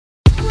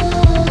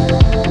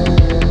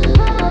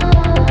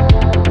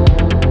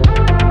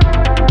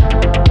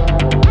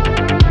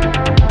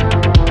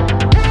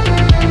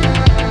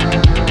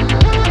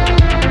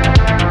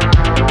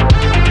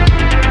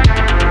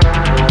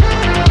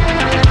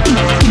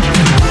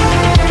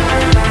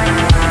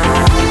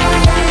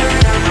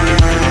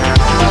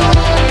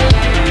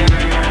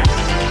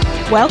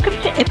Welcome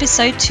to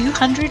episode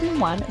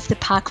 201 of the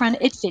Parkrun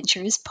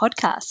Adventurers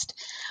podcast.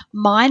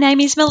 My name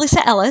is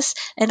Melissa Ellis,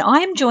 and I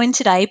am joined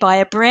today by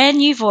a brand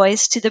new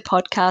voice to the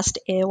podcast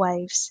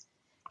airwaves.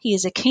 He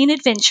is a keen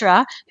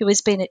adventurer who has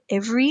been at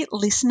every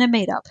listener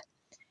meetup.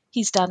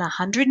 He's done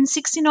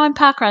 169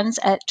 parkruns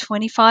at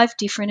 25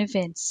 different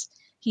events.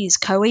 He is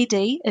co-ED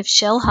of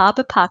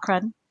Shellharbour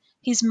Parkrun.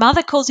 His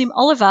mother calls him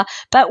Oliver,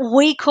 but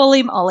we call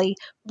him Olly.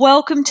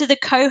 Welcome to the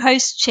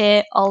co-host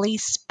chair, Olly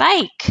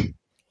Spake.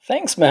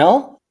 Thanks,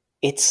 Mel.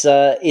 It's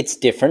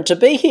different to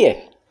be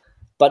here,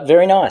 but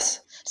very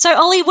nice. So,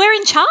 Olly, we're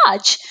in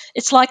charge.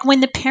 It's like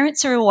when the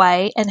parents are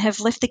away and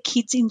have left the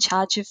kids in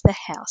charge of the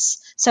house.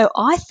 So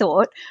I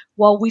thought,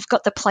 while we've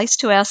got the place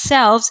to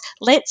ourselves,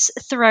 let's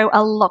throw a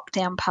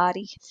lockdown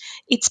party.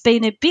 It's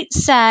been a bit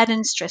sad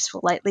and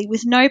stressful lately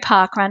with no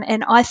parkrun,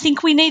 and I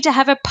think we need to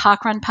have a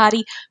parkrun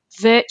party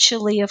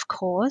virtually, of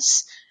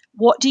course.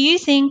 What do you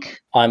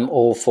think? I'm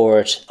all for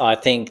it. I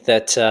think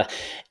that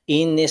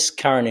in this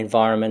current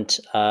environment,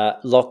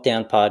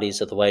 lockdown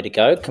parties are the way to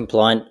go,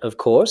 compliant, of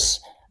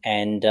course.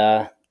 And,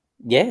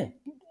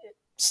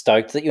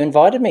 stoked that you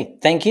invited me.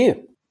 Thank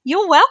you.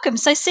 You're welcome.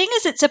 So seeing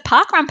as it's a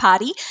parkrun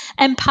party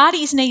and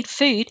parties need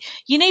food,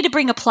 you need to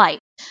bring a plate.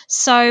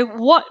 So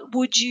what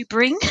would you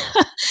bring?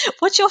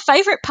 What's your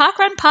favourite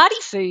parkrun party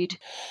food?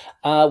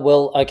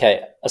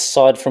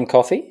 Aside from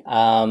coffee,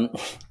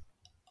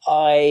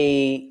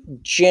 I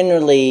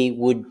generally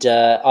would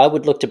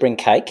look to bring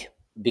cake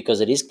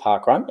because it is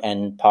parkrun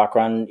and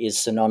parkrun is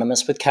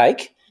synonymous with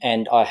cake.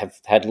 And I have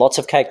had lots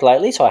of cake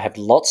lately, so I have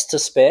lots to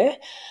spare.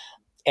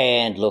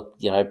 And look,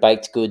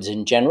 baked goods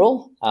in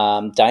general,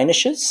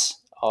 danishes.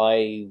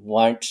 I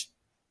won't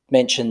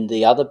mention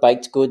the other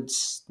baked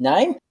goods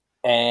name.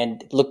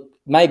 And look,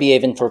 maybe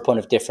even for a point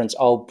of difference,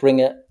 I'll bring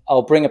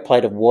a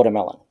plate of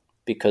watermelon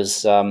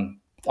because I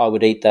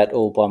would eat that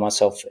all by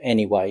myself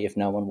anyway if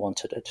no one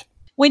wanted it.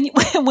 When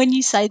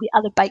you say the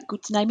other baked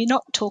goods name, you're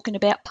not talking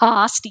about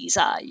pasties,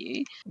 are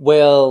you?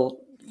 Well,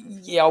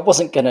 yeah, I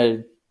wasn't going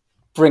to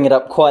bring it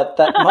up quite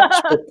that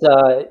much,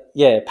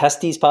 but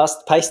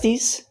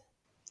pasties.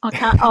 I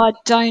can't. I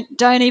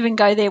don't even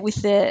go there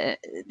with the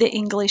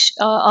English.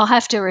 I'll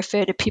have to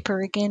refer to Pippa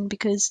again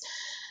because,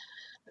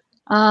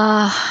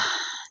 I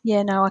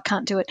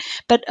can't do it.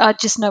 But I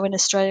just know in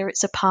Australia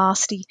it's a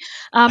pasty.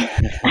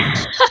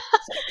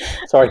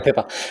 Sorry,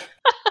 Pippa.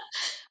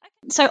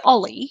 So,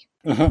 Olly,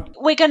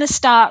 we're going to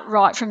start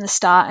right from the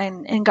start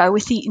and go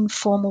with the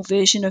informal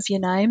version of your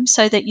name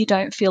so that you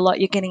don't feel like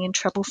you're getting in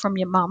trouble from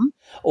your mum.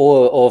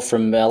 Or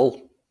from Mel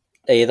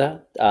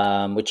either,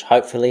 which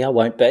hopefully I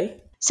won't be.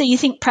 So you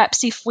think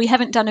perhaps if we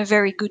haven't done a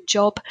very good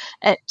job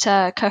at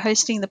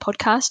co-hosting the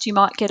podcast, you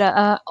might get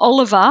a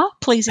Oliver,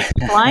 please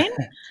explain.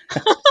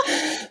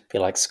 Be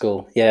like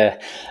school, yeah.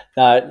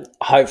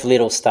 Hopefully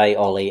it'll stay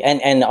Olly.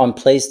 And I'm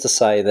pleased to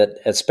say that,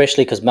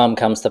 especially because Mum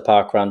comes to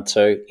parkrun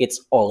too,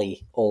 it's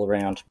Olly all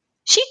around.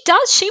 She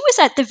does. She was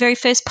at the very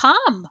first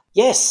Palm.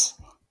 Yes.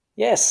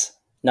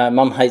 No,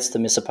 Mum hates to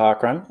miss a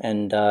parkrun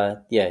and,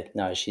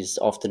 she's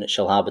often at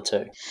Shellharbour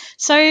too.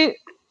 So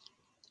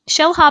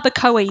Shellharbour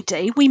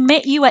co-ED, we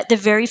met you at the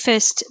very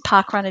first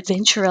Parkrun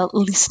Adventurer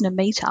listener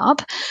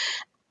meetup.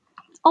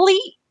 Olly,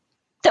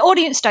 the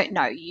audience don't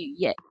know you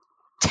yet.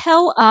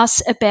 Tell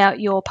us about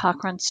your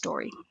parkrun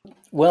story.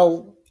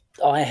 Well,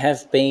 I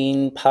have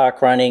been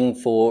parkrunning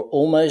for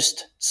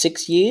almost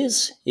 6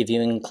 years, if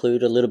you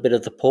include a little bit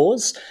of the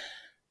pause.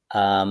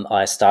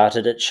 I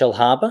started at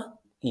Shellharbour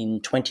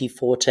in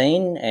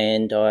 2014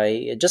 and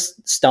I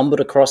just stumbled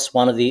across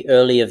one of the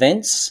early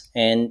events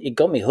and it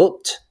got me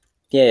hooked.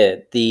 Yeah,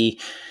 the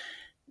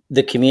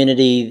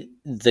community,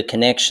 the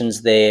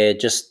connections there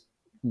just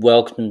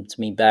welcomed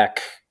me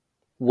back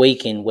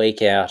week in,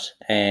 week out,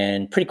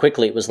 and pretty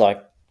quickly it was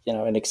like,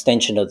 an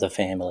extension of the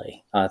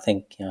family. I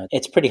think,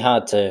 it's pretty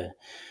hard to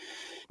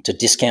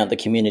discount the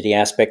community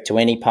aspect to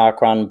any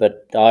parkrun,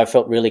 but I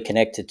felt really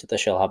connected to the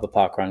Shellharbour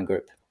Parkrun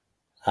group.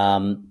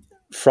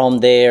 From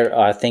there,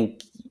 I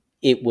think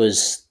it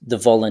was the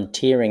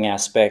volunteering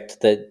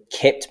aspect that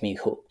kept me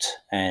hooked.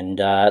 And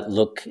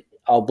look,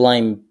 I'll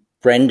blame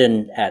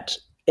Brendan at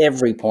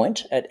every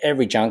point, at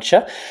every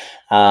juncture,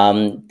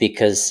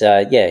 because,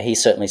 he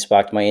certainly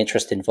sparked my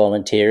interest in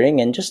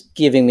volunteering and just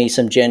giving me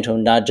some gentle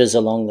nudges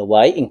along the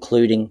way,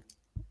 including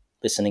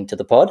listening to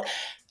the pod.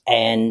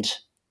 And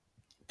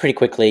pretty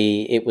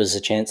quickly it was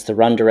a chance to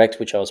run direct,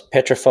 which I was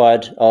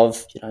petrified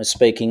of,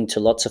 speaking to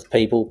lots of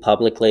people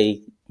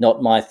publicly,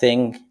 not my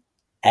thing.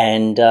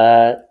 And,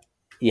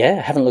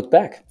 haven't looked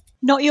back.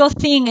 Not your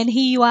thing, and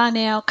here you are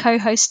now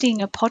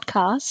co-hosting a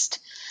podcast.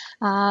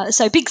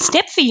 So big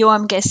step for you,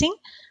 I'm guessing.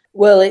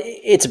 Well,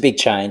 it's a big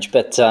change,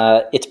 but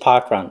it's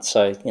parkrun,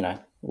 so,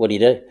 what do you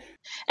do?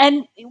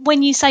 And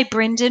when you say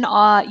Brendan,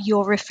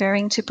 you're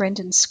referring to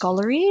Brendan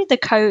Scollery,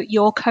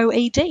 your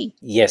co-ED?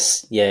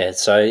 Yes, yeah.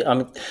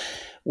 So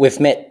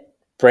we've met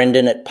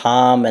Brendan at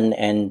Palm,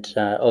 and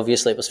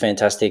obviously it was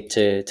fantastic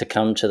to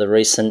come to the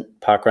recent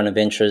Parkrun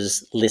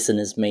Adventures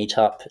listeners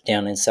meetup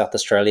down in South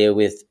Australia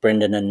with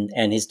Brendan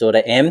and his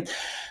daughter Em.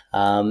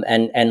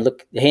 And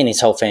look, he and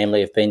his whole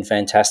family have been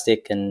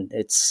fantastic, and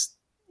it's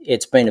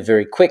been a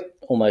very quick,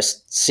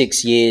 almost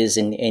 6 years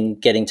in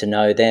getting to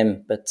know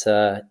them. But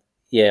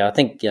I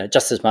think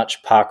just as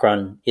much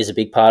Parkrun is a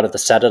big part of the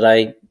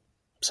Saturday,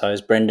 so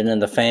is Brendan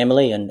and the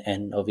family,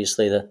 and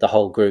obviously the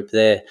whole group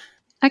there.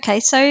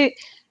 Okay, so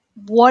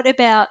what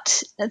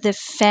about the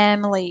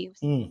family?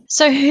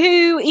 So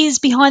who is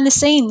behind the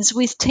scenes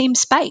with Team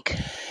Spake?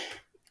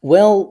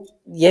 Well,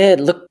 yeah,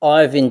 look,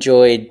 I've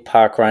enjoyed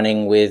park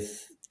running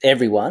with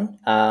everyone,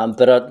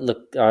 but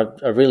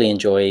I really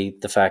enjoy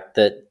the fact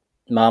that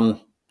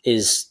Mum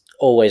is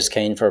always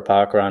keen for a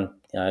park run.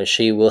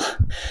 She'll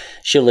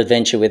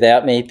adventure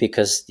without me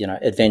because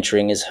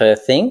adventuring is her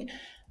thing.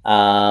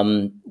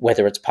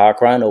 Whether it's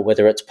parkrun or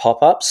whether it's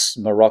pop-ups,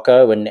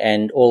 Morocco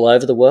and all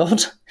over the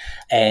world.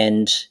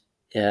 And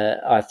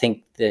I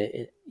think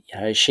that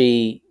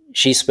she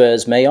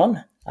spurs me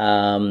on.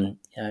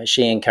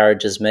 She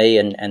encourages me,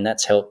 and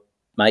that's helped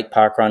make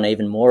parkrun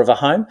even more of a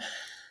home.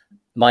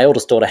 My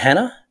oldest daughter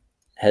Hannah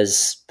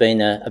has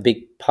been a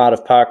big part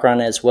of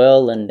parkrun as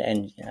well,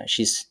 and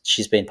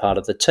she's been part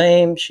of the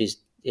team. She's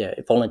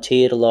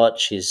volunteered a lot.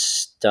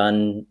 She's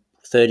done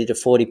 30 to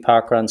 40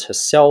 park runs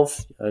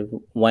herself,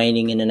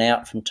 waning in and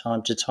out from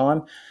time to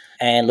time.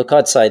 And look,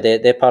 I'd say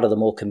they're part of the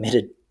more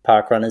committed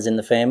park runners in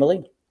the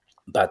family.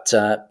 But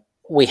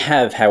we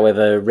have,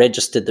 however,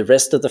 registered the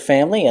rest of the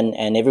family,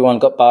 and everyone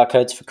got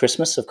barcodes for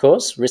Christmas, of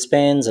course,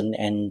 wristbands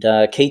and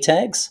key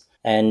tags.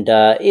 And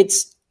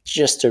it's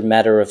just a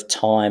matter of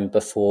time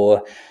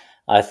before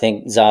I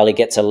think Zali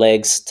gets her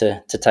legs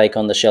to take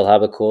on the Shell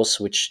Harbour course,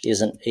 which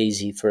isn't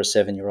easy for a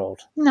 7-year-old.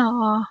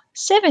 No,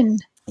 7.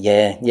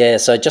 Yeah.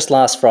 So just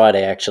last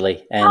Friday,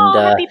 actually. And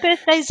happy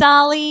birthday,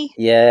 Zali.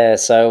 Yeah.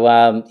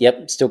 So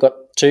still got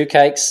 2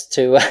 cakes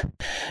to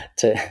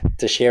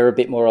share a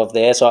bit more of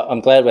there. So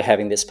I'm glad we're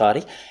having this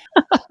party.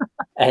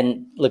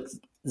 And look,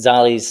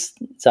 Zali's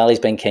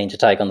been keen to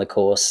take on the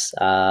course.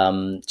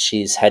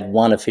 She's had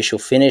one official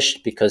finish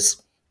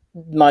because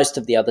most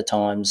of the other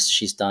times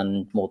she's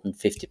done more than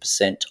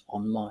 50%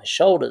 on my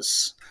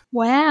shoulders.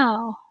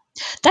 Wow.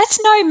 That's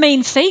no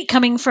mean feat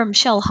coming from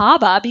Shell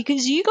Harbour,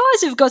 because you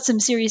guys have got some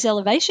serious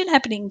elevation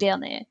happening down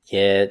there.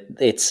 Yeah,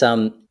 it's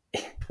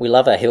we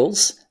love our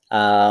hills.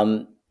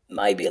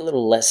 Maybe a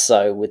little less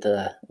so with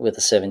a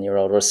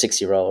 7-year-old or a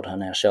 6-year-old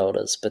on our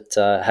shoulders. But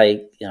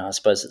hey, I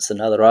suppose it's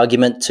another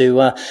argument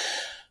to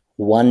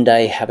one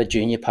day have a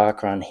junior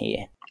park run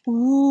here.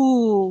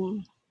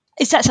 Ooh.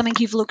 Is that something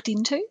you've looked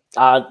into?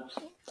 I'd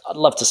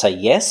love to say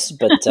yes,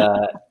 but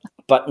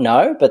but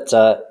no. But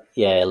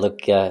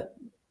look,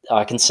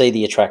 I can see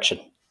the attraction.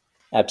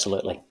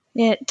 Absolutely.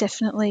 Yeah,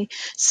 definitely.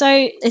 So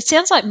it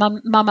sounds like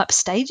mum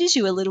upstages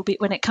you a little bit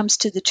when it comes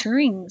to the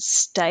touring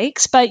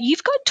stakes, but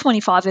you've got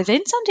 25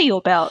 events under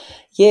your belt.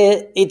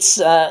 Yeah, it's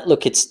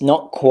look, it's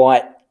not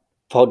quite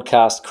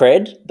podcast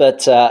cred,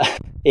 but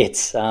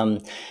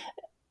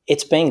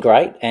it's been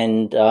great,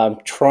 and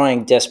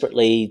trying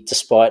desperately,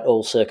 despite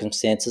all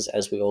circumstances,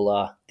 as we all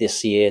are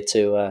this year,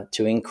 to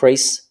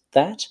increase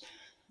that.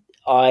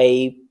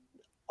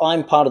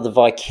 I'm part of the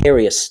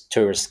Vicarious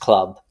Tourist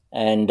Club,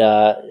 and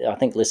I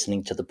think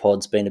listening to the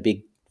pod's been a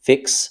big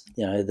fix.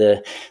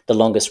 The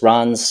longest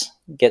runs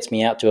gets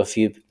me out to a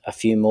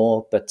few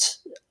more, but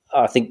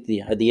I think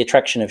the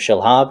attraction of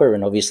Shell Harbour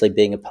and obviously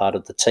being a part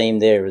of the team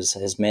there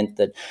has meant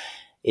that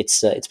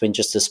it's been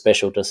just as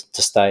special to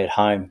stay at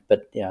home.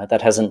 But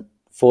that hasn't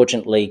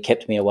fortunately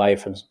kept me away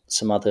from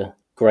some other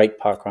great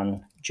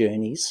parkrun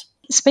journeys.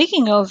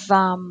 Speaking of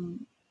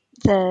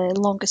the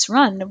longest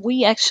run,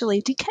 we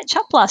actually did catch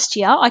up last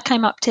year. I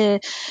came up to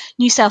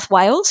New South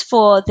Wales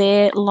for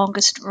their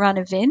longest run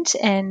event,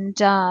 and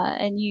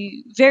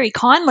you very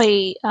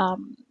kindly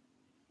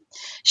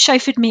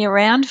chauffeured me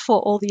around for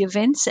all the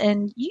events,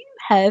 and you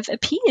have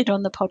appeared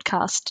on the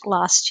podcast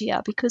last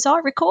year because I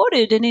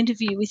recorded an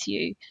interview with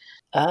you.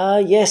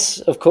 Yes,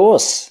 of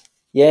course.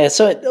 Yeah,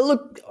 so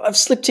look, I've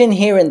slipped in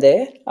here and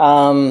there.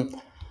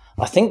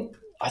 I think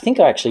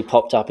I actually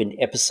popped up in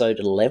episode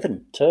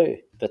 11 too,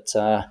 but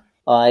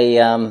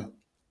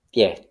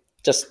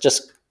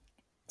just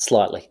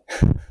slightly.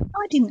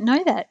 I didn't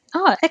know that.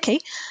 Oh, okay.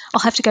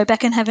 I'll have to go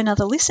back and have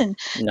another listen.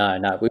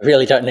 No, we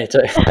really don't need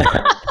to.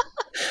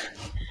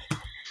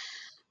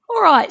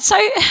 All right, so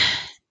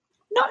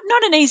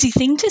not an easy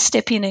thing to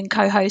step in and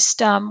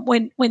co-host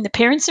when the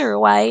parents are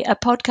away, a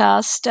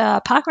podcast,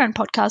 parkrun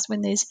podcast,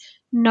 when there's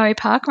no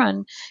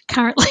parkrun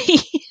currently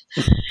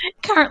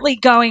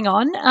going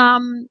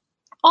on.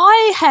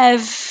 I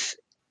have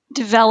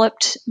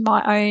developed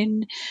my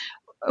own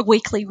a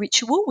weekly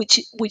ritual,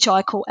 which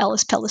I call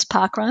Alice Palace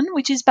Parkrun,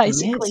 which is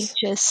basically Yes.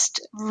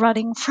 just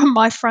running from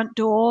my front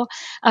door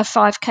a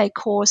 5K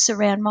course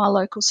around my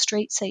local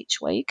streets each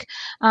week.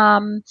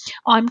 I'm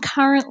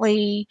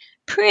currently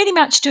pretty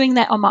much doing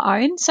that on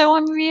my own, so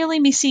I'm really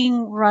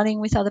missing running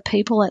with other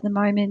people at the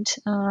moment.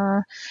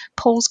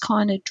 Paul's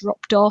kind of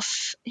dropped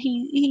off.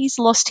 He's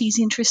lost his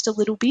interest a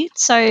little bit,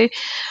 so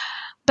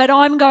but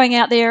I'm going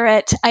out there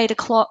at 8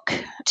 o'clock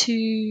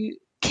to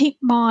keep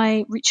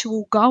my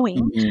ritual going.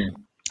 Mhm.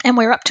 And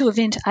we're up to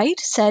event 8,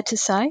 sad to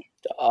say.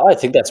 I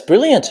think that's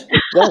brilliant.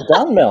 Well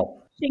done,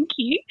 Mel. Thank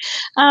you.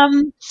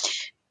 Um,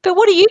 but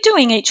what are you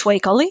doing each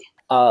week, Ollie?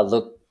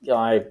 Look,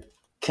 I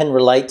can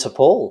relate to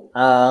Paul.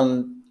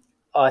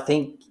 I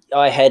think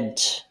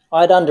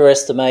I'd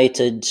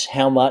underestimated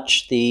how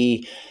much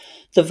the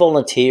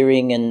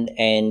volunteering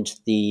and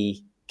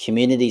the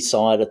community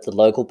side of the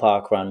local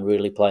park run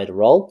really played a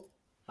role.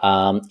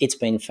 It's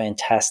been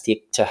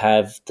fantastic to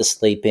have the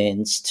sleep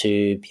ins,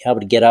 to be able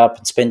to get up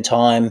and spend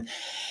time,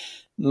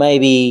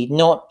 maybe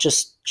not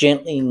just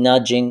gently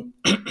nudging,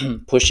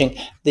 pushing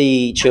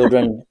the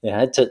children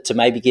to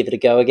maybe give it a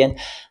go again.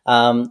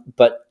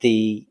 But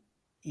the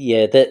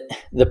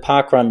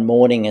park run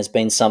morning has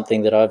been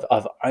something that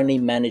I've only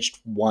managed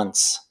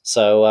once.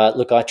 So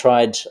look, I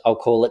tried. I'll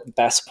call it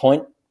Bass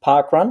Point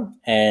Park Run,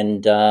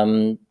 and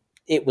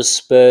it was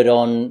spurred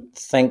on,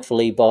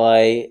 thankfully,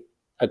 by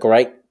a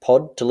great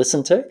pod to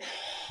listen to.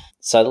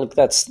 So look,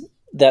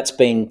 that's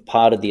been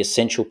part of the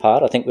essential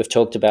part. I think we've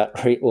talked about,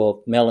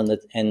 Mel and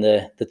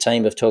the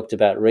team have talked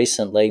about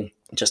recently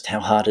just how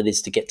hard it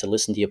is to get to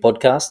listen to your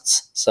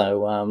podcasts.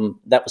 So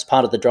that was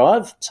part of the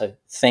drive. So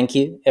thank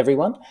you,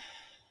 everyone.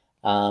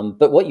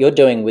 But what you're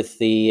doing with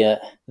the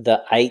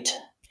 8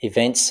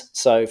 events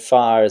so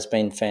far has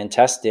been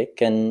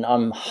fantastic, and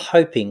I'm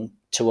hoping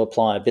to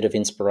apply a bit of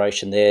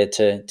inspiration there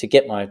to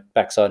get my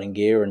backside in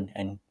gear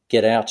and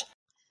get out.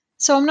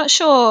 So I'm not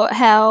sure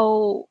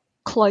how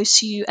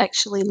close you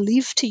actually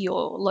live to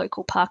your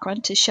local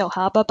parkrun, to Shell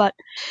Harbour, but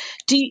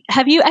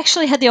have you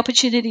actually had the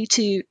opportunity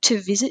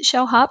to visit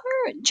Shell Harbour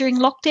during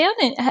lockdown?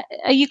 And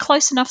are you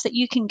close enough that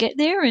you can get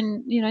there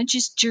and,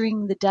 just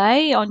during the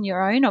day on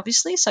your own,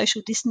 obviously,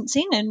 social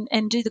distancing,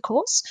 and do the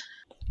course?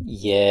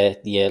 Yeah.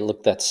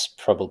 Look, that's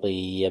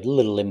probably a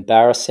little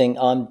embarrassing.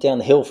 I'm down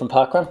the hill from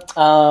Parkrun.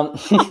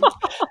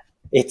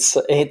 It's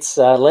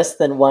less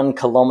than 1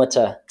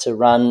 kilometre to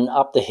run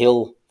up the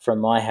hill from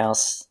my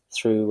house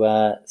through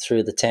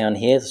the town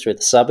here, through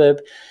the suburb,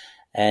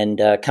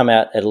 and come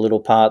out at a little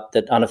part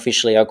that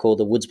unofficially I call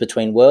the Woods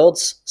Between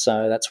Worlds.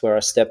 So that's where I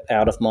step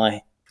out of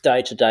my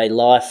day-to-day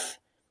life,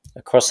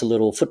 across a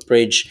little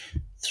footbridge,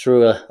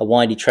 through a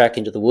windy track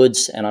into the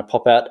woods, and I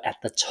pop out at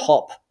the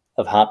top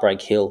of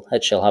Heartbreak Hill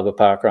at Shell Harbour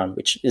Park Run,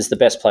 which is the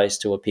best place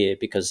to appear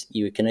because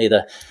you can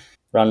either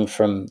run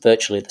from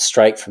virtually the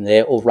straight from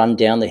there or run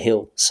down the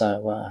hill.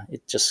 So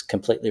it just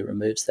completely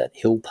removes that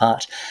hill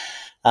part.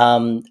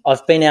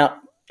 I've been out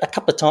a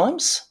couple of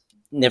times,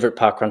 never at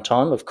parkrun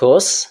time, of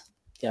course.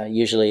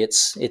 Usually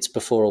it's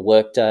before a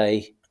work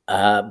day,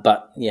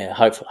 but yeah,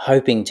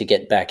 hoping to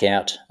get back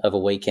out of a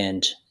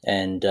weekend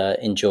and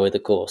enjoy the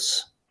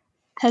course.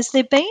 Has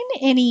there been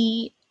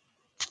any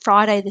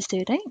Friday the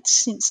 13th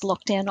since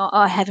lockdown?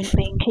 I haven't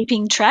been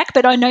keeping track,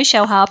 but I know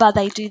Shell Harbour,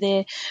 they do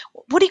their,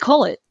 what do you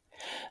call it?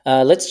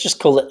 Let's just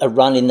call it a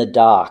run in the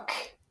dark.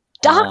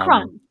 Dark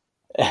run.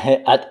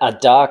 A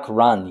dark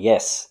run,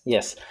 yes.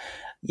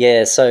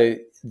 Yeah, so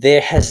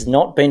there has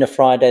not been a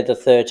Friday the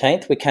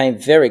 13th. We came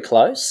very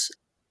close.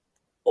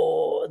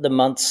 Oh, the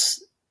months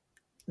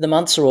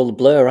are all a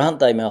blur, aren't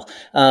they, Mel?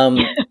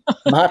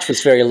 March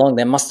was very long.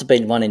 There must have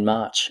been one in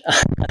March.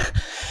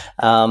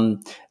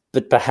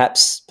 But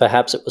perhaps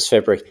it was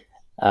February.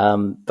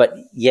 But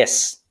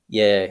yes,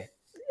 yeah,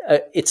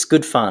 it's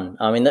good fun.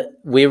 I mean,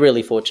 we're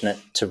really fortunate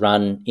to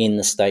run in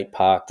the state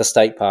park. The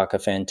state park are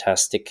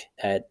fantastic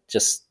at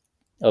just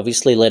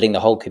obviously letting the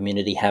whole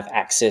community have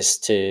access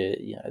to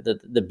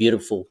the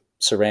beautiful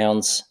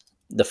surrounds,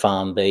 the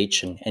farm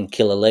beach and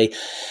Killalea.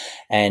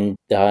 And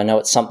I know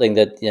it's something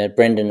that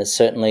Brendan has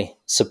certainly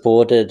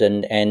supported,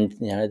 and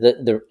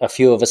a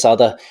few of us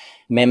other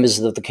members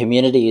of the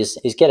community is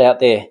get out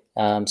there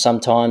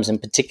sometimes,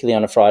 and particularly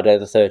on a Friday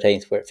the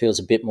 13th where it feels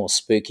a bit more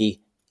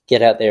spooky.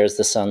 Get out there as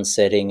the sun's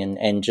setting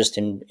and just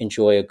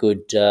enjoy a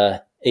good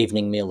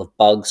evening meal of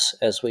bugs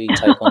as we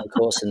take on the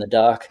course in the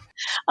dark.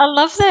 I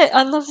love that.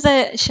 I love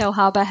that Shell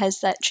Harbour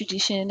has that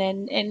tradition,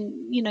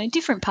 and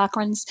different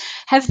parkruns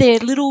have their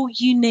little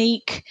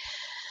unique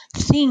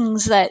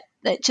things that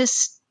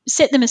just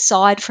set them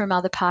aside from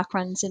other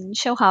parkruns, and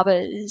Shell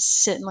Harbour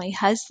certainly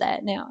has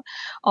that. Now,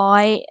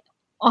 I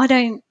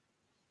don't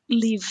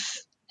live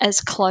as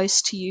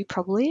close to you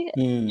probably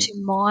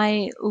to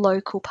my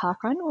local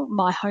parkrun, or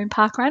my home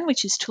parkrun,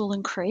 which is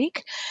Toolan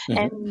Creek, Mm-hmm.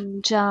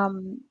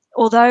 and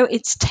although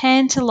it's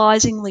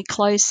tantalisingly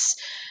close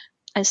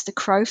as the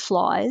crow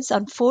flies,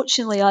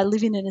 unfortunately, I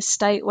live in an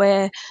estate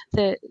where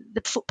the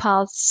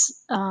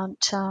footpaths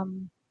aren't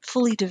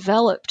fully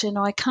developed and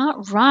I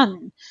can't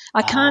run.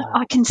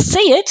 I can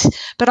see it,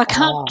 but I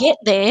can't get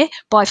there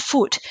by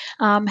foot.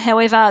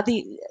 However,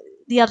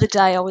 the other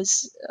day I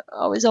was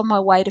on my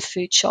way to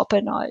food shop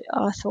and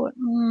I thought,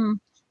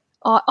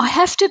 I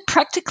have to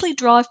practically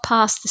drive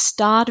past the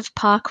start of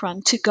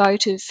parkrun to go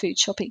to food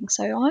shopping.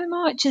 So I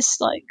might just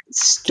Give it a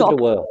stop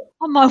whirl.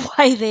 on my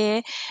way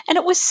there. And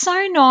it was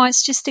so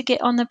nice just to get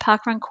on the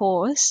parkrun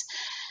course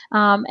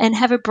and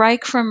have a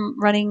break from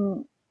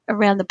running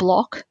around the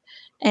block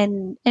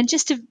and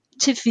just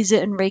to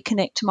visit and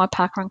reconnect to my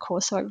parkrun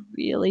course. So I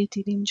really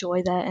did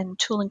enjoy that. And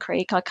Toolin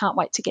Creek, I can't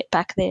wait to get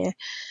back there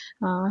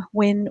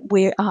when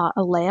we are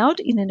allowed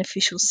in an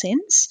official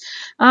sense.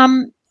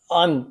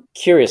 I'm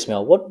curious,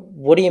 Mel,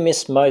 what do you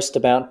miss most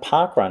about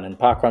parkrun and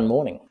parkrun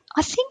morning?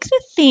 I think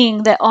the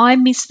thing that I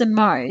miss the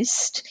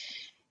most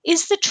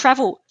is the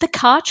travel, the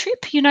car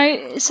trip,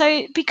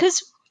 So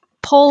because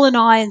Paul and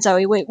I and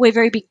Zoe, we're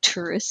very big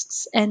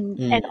tourists, and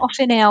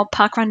often our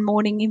parkrun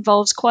morning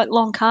involves quite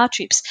long car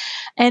trips.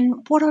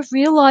 And what I've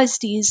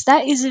realised is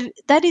that is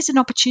an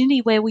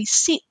opportunity where we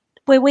sit,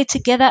 where we're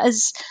together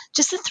as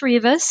just the three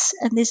of us,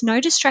 and there's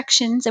no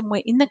distractions, and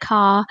we're in the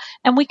car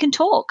and we can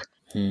talk.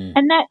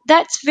 And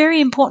that's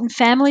very important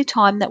family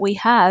time that we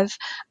have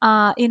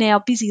in our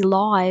busy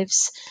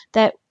lives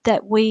that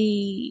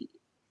we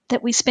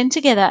spend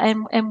together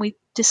and we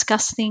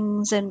discuss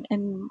things and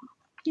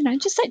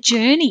just that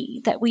journey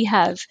that we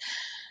have.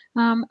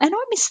 And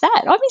I miss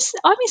that.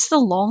 I miss the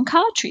long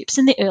car trips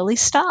and the early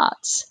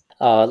starts.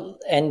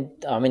 And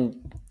I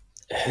mean,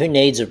 who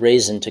needs a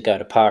reason to go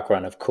to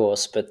parkrun, of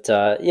course, but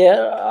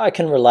I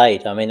can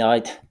relate. I mean,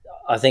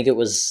 I think it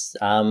was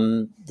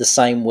the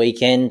same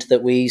weekend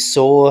that we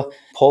saw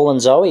Paul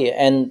and Zoe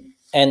and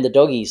the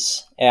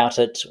doggies out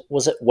at,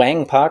 was it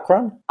Wang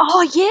Parkrun?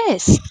 Oh,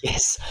 yes.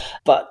 Yes.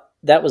 But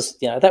that was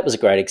a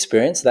great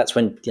experience. That's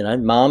when,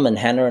 Mum and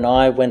Hannah and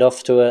I went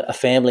off to a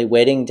family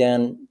wedding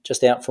down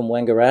just out from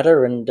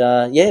Wangaratta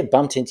and,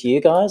 bumped into you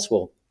guys,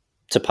 well,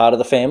 to part of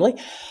the family.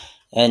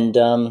 And,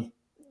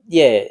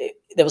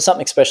 there was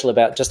something special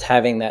about just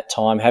having that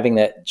time, having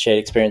that shared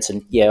experience.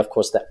 And, of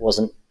course, that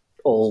wasn't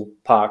all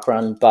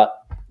parkrun, but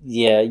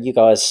you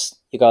guys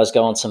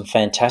go on some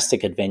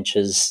fantastic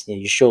adventures.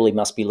 You surely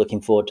must be looking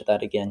forward to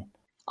that again.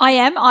 I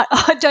am.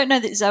 I don't know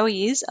that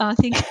Zoe is. I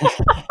think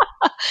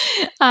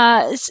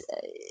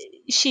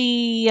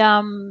she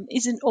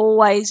isn't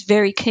always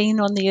very keen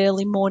on the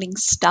early morning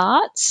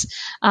starts.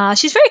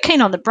 She's very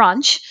keen on the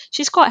brunch.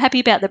 She's quite happy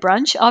about the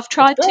brunch. I've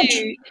tried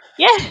to,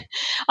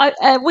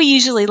 we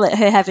usually let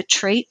her have a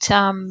treat.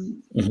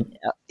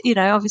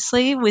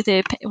 Obviously with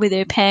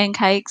her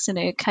pancakes and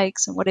her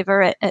cakes and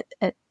whatever at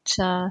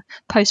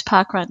post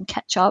parkrun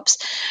catch ups,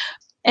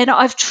 and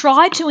I've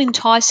tried to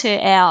entice her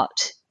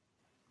out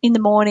in the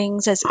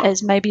mornings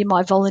as maybe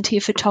my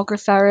volunteer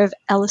photographer of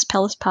Alice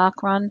Palace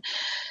Parkrun.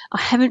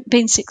 I haven't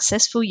been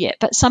successful yet,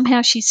 but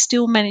somehow she's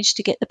still managed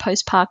to get the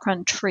post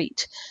parkrun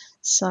treat.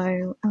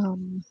 So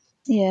I'm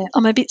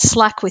a bit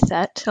slack with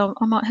that. So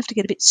I might have to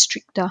get a bit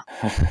stricter.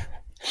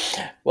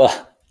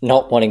 Well,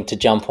 not wanting to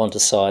jump onto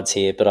sides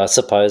here, but I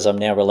suppose I'm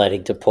now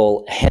relating to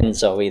Paul and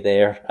Zoe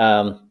there.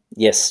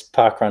 Yes,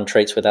 parkrun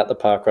treats without the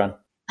parkrun.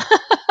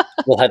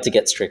 We'll have to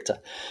get stricter.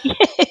 Yeah.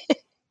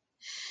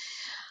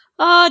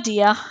 Oh,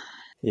 dear.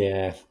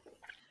 Yeah.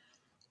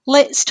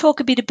 Let's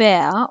talk a bit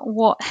about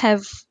what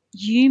have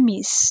you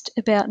missed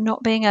about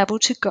not being able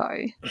to go.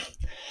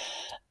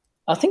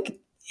 I think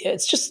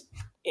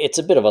it's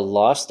a bit of a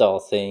lifestyle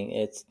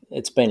thing.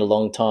 It's been a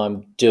long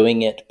time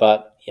doing it,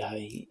 but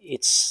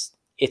it's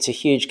a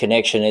huge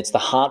connection. It's the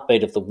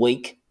heartbeat of the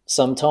week.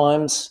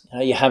 Sometimes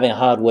you're having a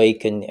hard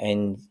week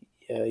and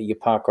your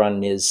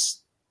parkrun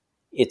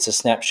it's a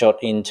snapshot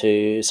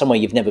into somewhere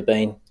you've never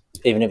been,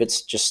 even if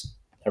it's just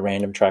a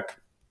random track,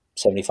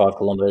 75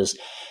 kilometres,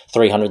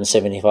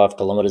 375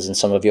 kilometres in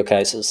some of your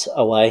cases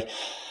away.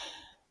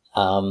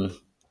 But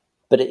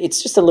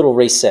it's just a little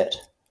reset.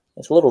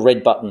 It's a little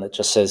red button that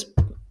just says,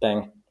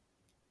 bang,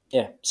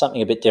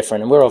 something a bit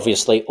different. And we're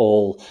obviously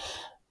all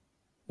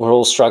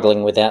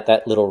struggling without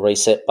that little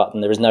reset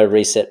button. There is no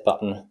reset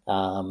button.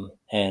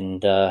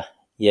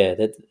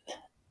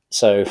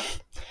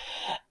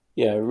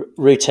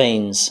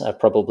 Routines are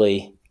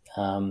probably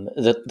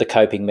the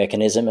coping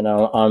mechanism. And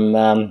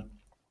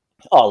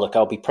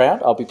I'll be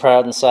proud. I'll be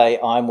proud and say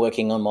I'm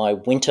working on my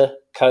winter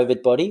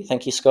COVID body.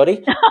 Thank you,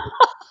 Scotty.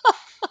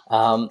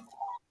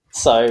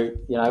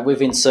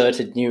 We've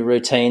inserted new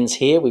routines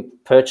here. We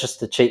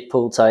purchased a cheap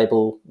pool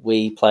table.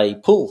 We play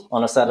pool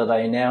on a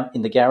Saturday now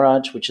in the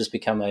garage, which has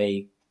become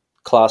a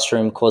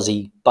classroom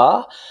quasi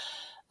bar.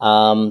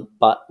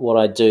 But what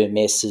I do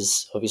miss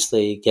is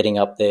obviously getting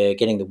up there,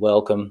 getting the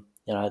welcome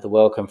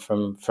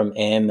from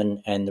Em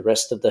and the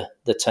rest of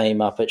the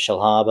team up at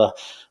Shell Harbour,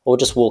 or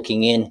just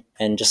walking in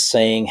and just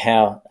seeing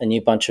how a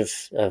new bunch of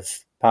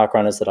park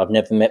runners that I've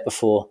never met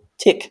before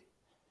tick.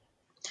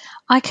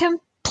 I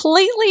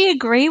completely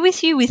agree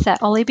with you with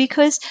that, Ollie,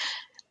 because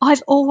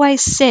I've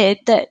always said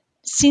that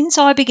since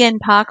I began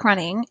park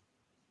running,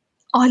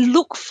 I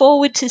look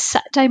forward to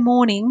Saturday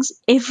mornings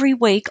every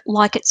week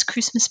like it's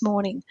Christmas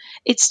morning.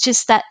 It's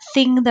just that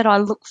thing that I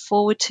look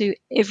forward to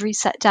every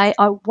Saturday.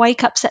 I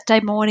wake up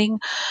Saturday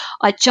morning,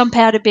 I jump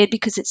out of bed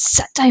because it's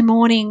Saturday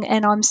morning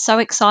and I'm so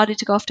excited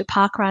to go off to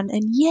parkrun.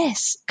 And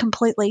yes,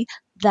 completely,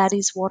 that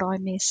is what I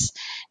miss.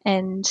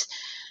 And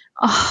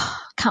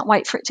can't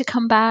wait for it to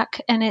come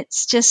back. And it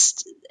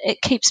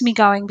keeps me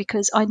going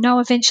because I know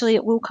eventually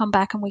it will come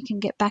back and we can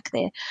get back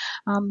there.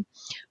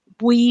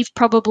 We've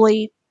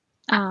probably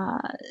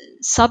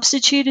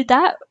substituted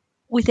that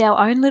with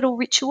our own little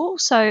ritual.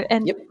 So,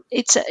 and Yep.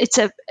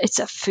 it's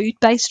a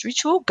food-based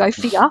ritual. Go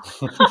figure.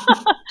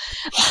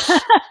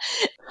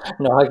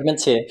 No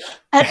arguments here.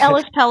 At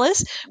Ellis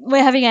Palace,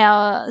 we're having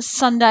our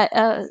Saturday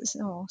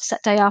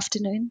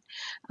afternoon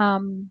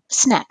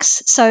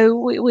snacks. So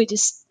we're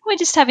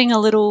just having a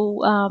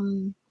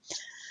little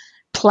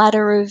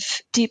platter of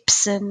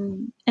dips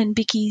and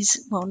bickies.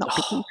 Well, not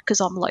bickies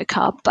because I'm low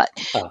carb, but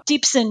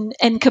dips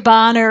and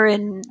cabana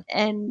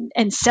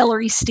and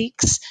celery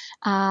sticks.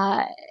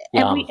 But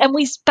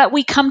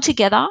we come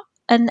together.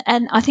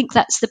 And I think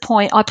that's the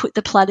point. I put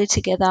the platter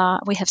together.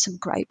 We have some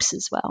grapes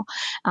as well.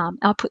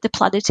 I put the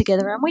platter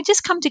together, and we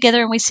just come together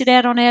and we sit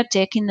out on our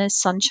deck in the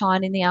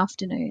sunshine in the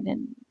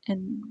afternoon,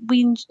 and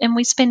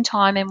we spend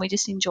time and we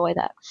just enjoy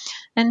that.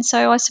 And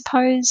so I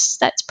suppose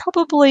that's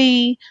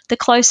probably the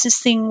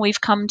closest thing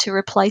we've come to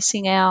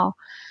replacing our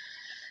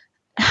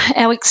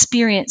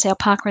experience, our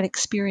parkrun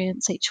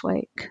experience each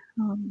week,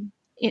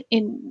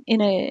 in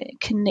a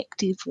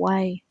connective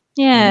way.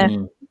 Yeah.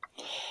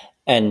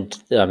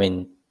 And I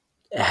mean,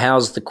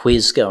 how's the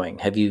quiz going?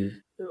 Have you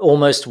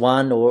almost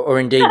won or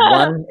indeed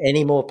won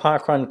any more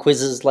parkrun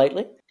quizzes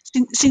lately?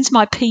 Since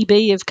my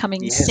PB of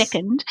coming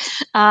second,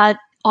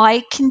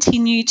 I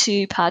continue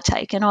to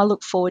partake and I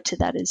look forward to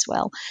that as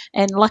well.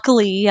 And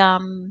luckily,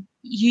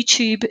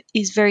 YouTube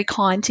is very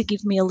kind to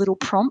give me a little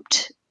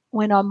prompt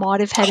when I might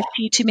have had a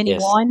few too many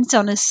wines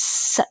on a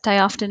Saturday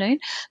afternoon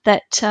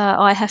that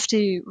I have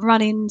to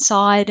run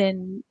inside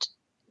and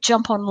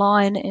jump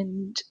online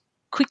and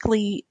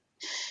quickly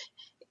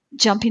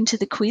jump into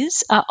the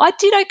quiz. I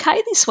did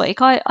okay this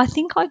week. I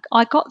think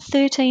I got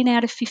 13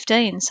 out of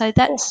 15, so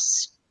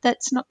that's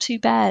not too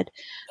bad.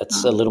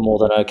 That's a little more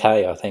than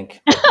okay, I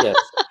think. Yes.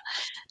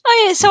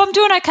 Oh yeah, so I'm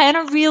doing okay, and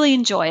I really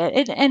enjoy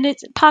it.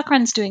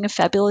 Parkrun's doing a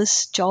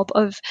fabulous job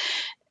of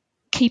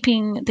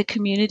keeping the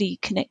community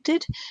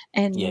connected.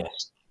 And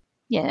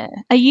yeah,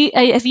 have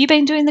you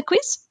been doing the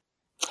quiz?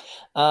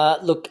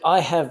 Look, I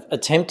have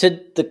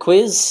attempted the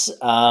quiz.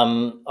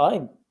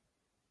 I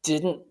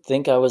didn't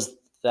think I was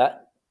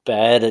that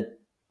bad at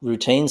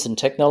routines and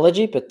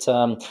technology, but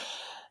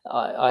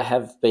I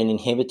have been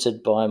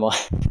inhibited by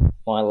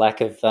my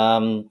lack of,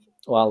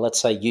 let's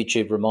say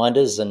YouTube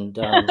reminders and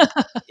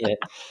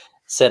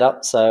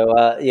setup. So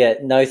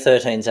no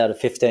 13s out of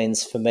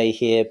 15s for me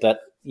here. But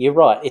you're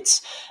right,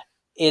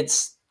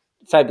 it's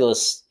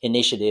fabulous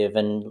initiative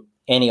and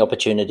any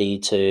opportunity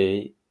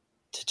to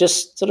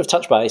just sort of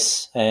touch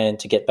base and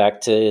to get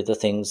back to the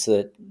things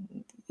that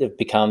have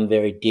become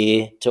very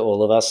dear to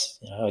all of us.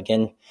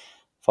 Again,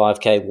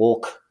 5K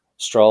walk,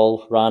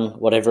 stroll, run,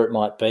 whatever it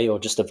might be, or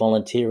just a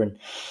volunteer and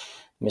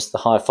miss the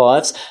high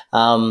fives.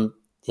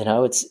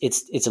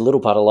 It's a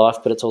little part of life,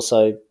 but it's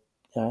also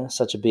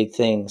such a big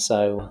thing.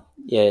 So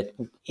it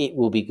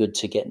will be good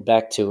to get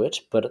back to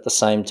it. But at the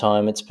same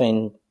time, it's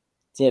been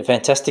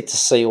fantastic to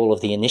see all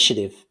of the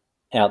initiative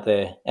out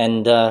there,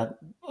 and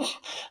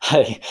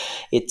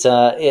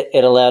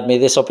it allowed me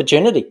this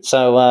opportunity.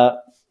 So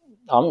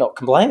I'm not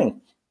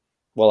complaining.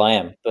 Well, I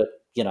am, but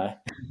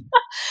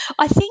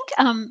I think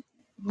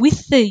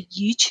with the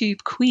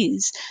YouTube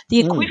quiz, the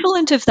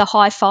equivalent of the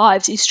high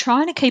fives is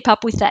trying to keep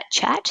up with that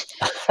chat.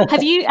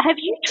 Have you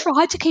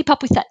tried to keep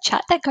up with that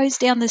chat that goes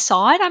down the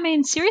side? I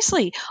mean,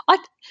 seriously, I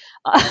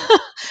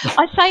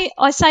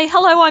say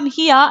hello, I'm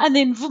here, and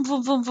then vroom,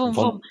 vroom, vroom, vroom,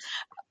 vroom.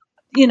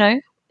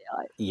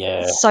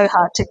 It's so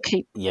hard to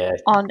keep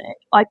on.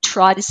 I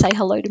try to say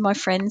hello to my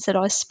friends that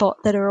I spot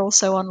that are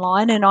also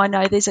online, and I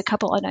know there's a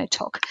couple. I know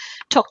Tok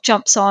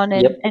jumps on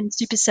and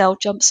Supercell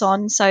jumps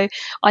on, so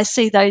I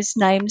see those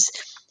names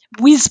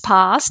whiz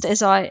past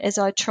as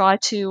I try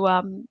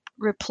to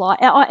reply.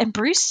 And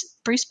Bruce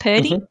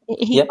Purdy,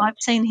 I've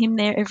seen him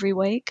there every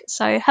week.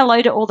 So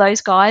hello to all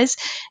those guys.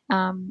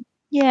 But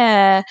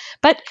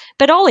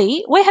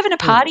Olly, we're having a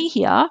party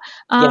here.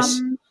 I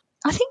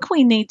think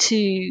we need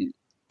to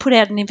put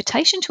out an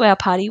invitation to our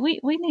party. We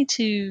need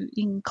to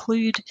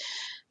include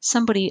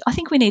somebody. I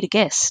think we need a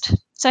guest.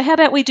 So how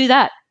about we do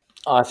that?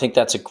 I think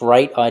that's a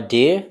great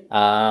idea.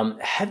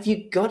 Have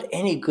you got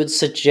any good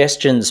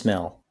suggestions,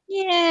 Mel?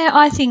 Yeah,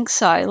 I think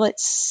so.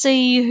 Let's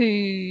see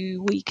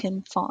who we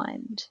can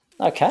find.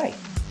 Okay.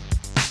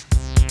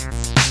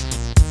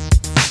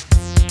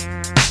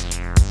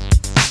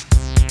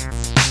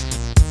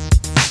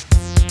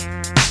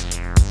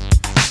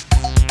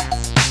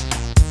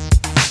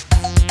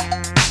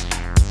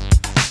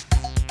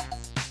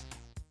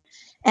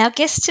 Our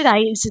guest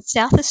today is a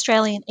South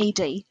Australian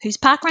ED whose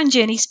parkrun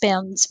journey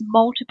spans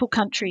multiple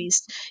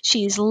countries.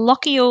 She is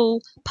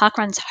Lochiel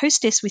Parkrun's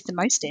hostess with the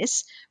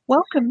mostess.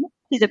 Welcome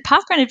to the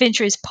Parkrun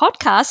Adventurers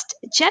podcast,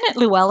 Janet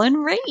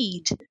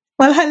Reid.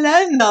 Well,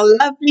 hello, Mel.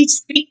 Lovely to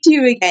speak to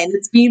you again.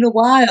 It's been a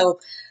while.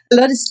 A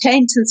lot has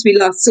changed since we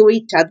last saw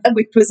each other,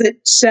 which was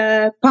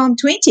at Palm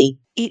 20.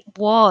 It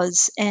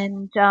was,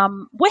 and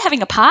we're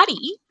having a party.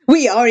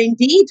 We are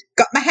indeed.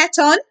 Got my hat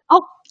on.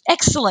 Oh,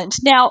 excellent.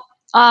 Now,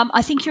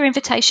 I think your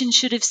invitation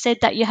should have said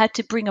that you had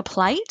to bring a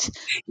plate.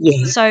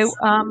 Yes. So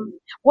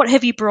what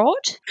have you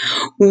brought?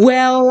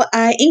 Well,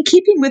 in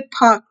keeping with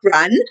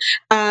parkrun,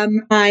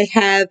 I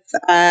have,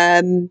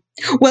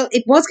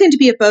 it was going to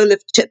be a bowl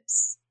of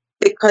chips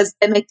because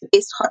they make the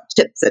best hot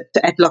chips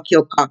at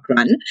Lochiel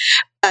Parkrun,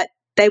 but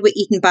they were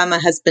eaten by my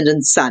husband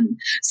and son.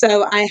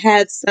 So I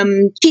have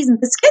some cheese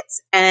and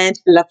biscuits and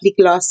a lovely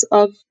glass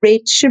of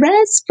red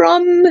Shiraz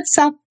from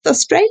South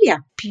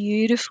Australia.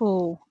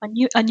 Beautiful. I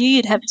knew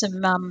you'd have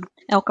some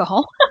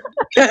alcohol.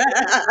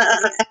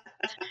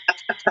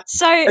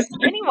 So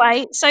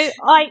anyway,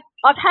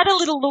 I've had a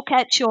little look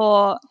at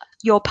your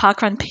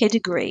parkrun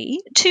pedigree.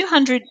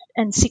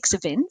 206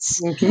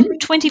 events,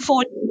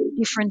 24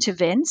 different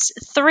events,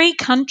 3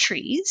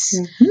 countries.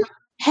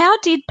 How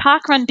did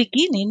parkrun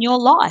begin in your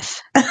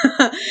life?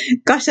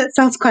 Gosh, that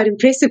sounds quite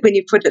impressive when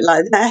you put it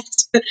like that.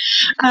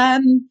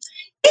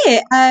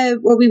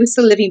 We were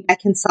still living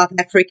back in South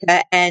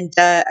Africa, and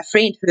a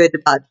friend heard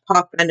about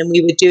parkrun, and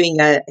we were doing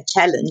a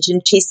challenge,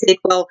 and she said,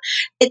 well,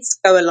 let's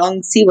go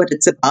along, see what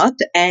it's about.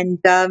 And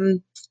I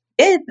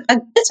did,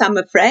 I'm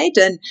afraid.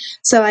 And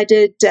so I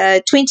did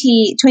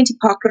 20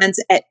 parkruns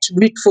at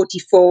Route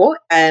 44,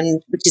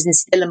 which is in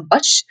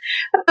Stellenbosch,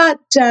 about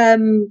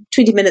 20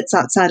 minutes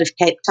outside of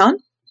Cape Town.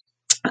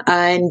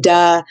 And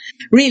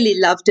really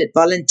loved it,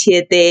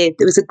 volunteered there.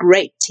 There was a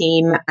great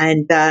team,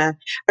 and I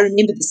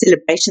remember the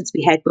celebrations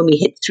we had when we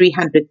hit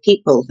 300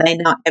 people. They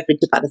now average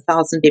about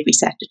 1,000 every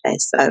Saturday,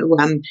 so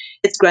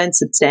it's grown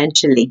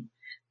substantially.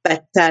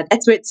 But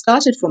that's where it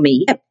started for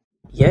me. Yep.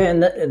 Yeah,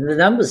 and the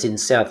numbers in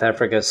South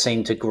Africa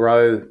seem to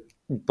grow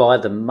by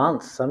the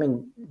month. I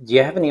mean, do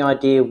you have any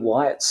idea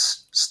why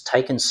it's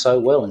taken so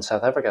well in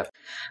South Africa?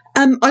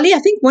 Olly, I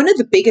think one of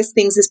the biggest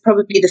things is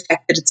probably the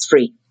fact that it's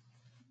free.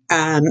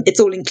 It's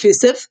all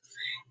inclusive,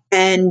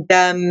 and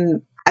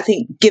I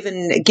think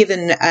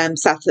given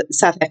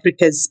South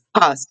Africa's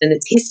past and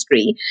its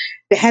history,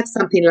 to have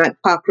something like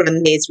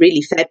parkrun there is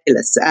really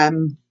fabulous.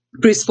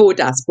 Bruce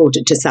Fordyce brought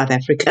it to South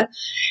Africa,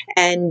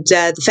 and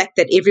the fact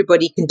that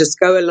everybody can just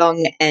go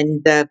along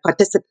and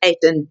participate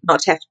and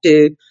not have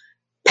to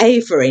pay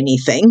for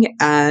anything,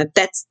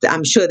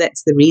 I'm sure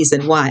that's the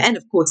reason why. And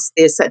of course,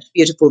 there's such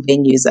beautiful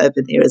venues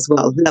over there as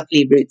well,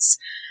 lovely routes.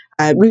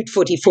 Route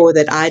 44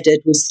 that I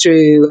did was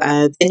through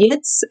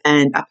vineyards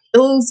and up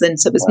hills, and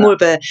so it was more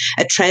of a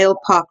trail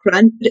park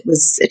run, but it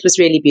was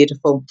really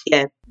beautiful.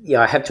 Yeah,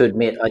 I have to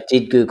admit, I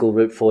did Google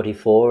Route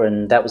 44,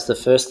 and that was the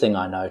first thing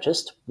I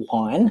noticed,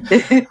 wine.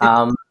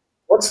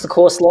 What's the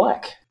course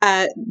like?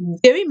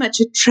 Very much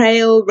a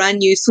trail run.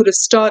 You sort of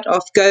start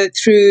off, go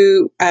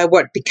through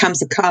what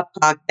becomes a car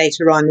park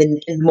later on in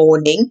the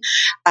morning,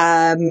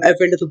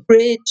 over a little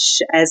bridge.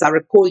 As I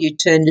recall, you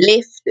turn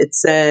left.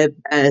 It's a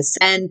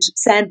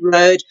sand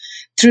road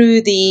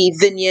through the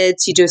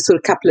vineyards. You do a sort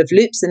of couple of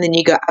loops, and then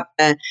you go up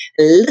a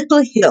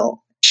little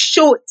hill,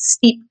 short,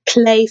 steep,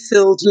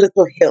 clay-filled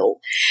little hill.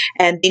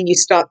 And then you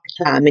start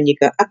to climb, and you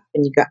go up,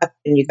 and you go up,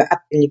 and you go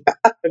up, and you go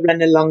up, and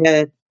run along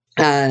a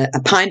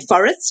pine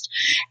forest,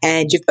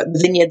 and you've got the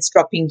vineyards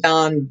dropping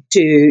down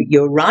to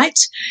your right,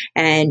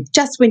 and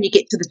just when you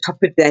get to the top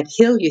of that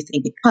hill you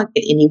think it can't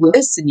get any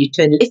worse, and you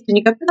turn left and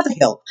you go up another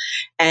hill,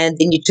 and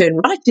then you turn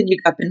right and you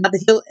go up another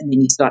hill, and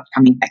then you start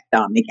coming back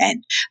down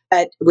again.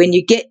 But when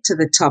you get to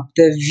the top,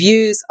 the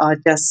views are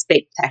just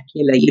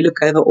spectacular. You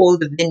look over all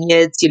the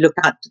vineyards, you look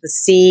out to the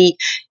sea,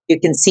 you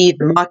can see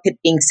the market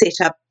being set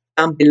up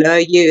down below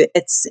you.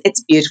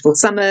 It's beautiful.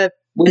 Summer,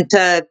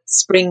 winter,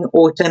 spring,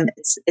 autumn,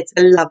 it's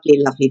a lovely,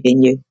 lovely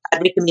venue. I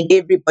recommend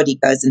everybody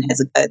goes and has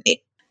a go there.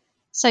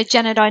 So,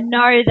 Janet, I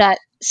know that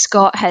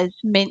Scott has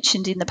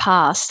mentioned in the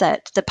past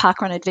that the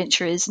parkrun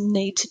adventurers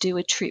need to do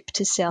a trip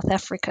to South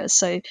Africa.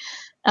 So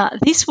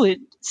this would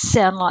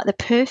sound like the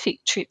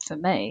perfect trip for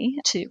me,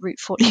 to Route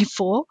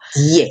 44.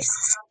 Yes.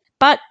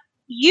 But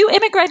you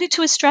emigrated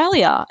to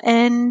Australia,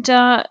 and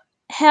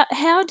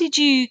how did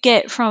you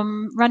get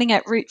from running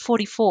at Route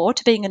 44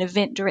 to being an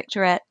event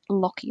director at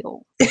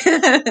Lochiel?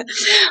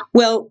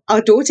 Well,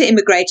 our daughter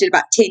immigrated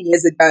about 10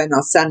 years ago and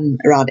our son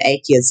around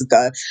 8 years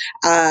ago.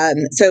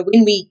 So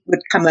when we would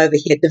come over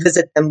here to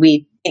visit them,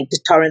 we went to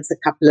Torrance a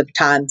couple of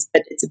times,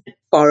 but it's a bit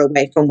far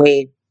away from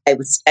where they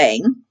were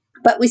staying.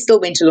 But we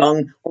still went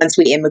along once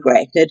we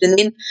emigrated. And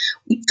then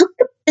we took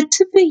a bit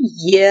of a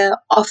year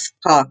off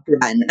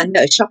parkrun. I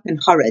know, shock and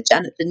horror.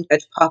 Janet didn't go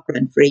to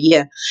parkrun for a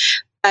year.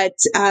 But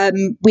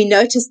we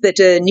noticed that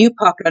a new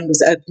parkrun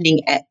was opening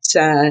at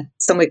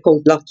somewhere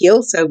called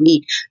Lochiel. So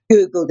we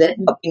Googled it,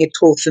 not being at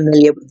all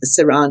familiar with the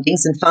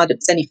surroundings, and found it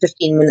was only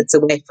 15 minutes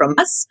away from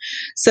us.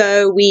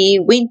 So we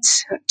went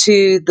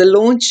to the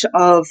launch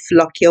of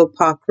Lochiel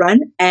Parkrun,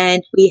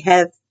 and we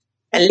have,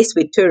 unless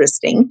we're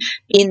touristing,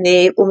 been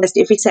there almost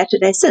every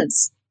Saturday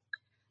since.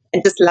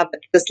 And just love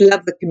it. Just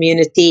love the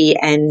community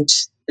and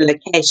the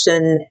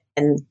location,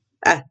 and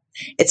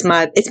it's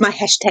my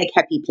hashtag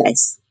happy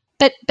place.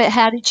 But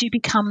how did you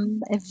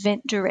become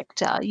event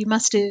director? You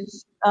must have.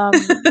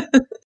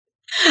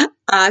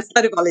 I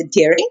started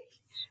volunteering.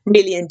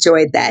 Really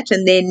enjoyed that,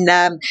 and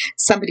then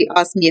somebody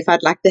asked me if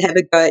I'd like to have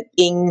a go at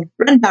being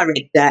run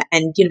director,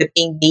 and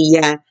being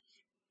the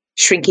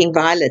shrinking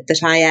violet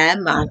that I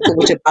am, I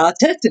thought about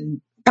it,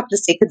 and a couple of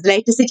seconds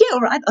later said, "Yeah,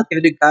 all right, I'll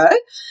give it a go."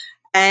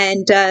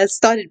 And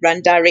started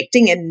run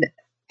directing and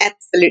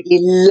absolutely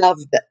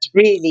loved it.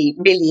 Really,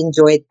 really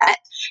enjoyed that.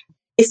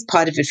 This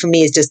part of it for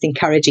me is just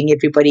encouraging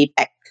everybody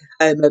back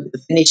home over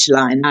the finish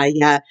line. I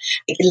get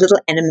a little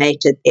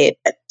animated there,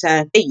 but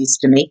they're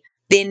used to me.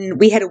 Then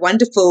we had a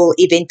wonderful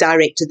event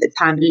director at the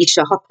time,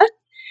 Alicia Hopper,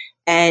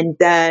 and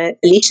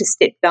Alicia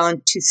stepped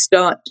down to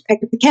start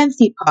Pack Up the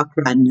Campsie Park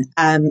Run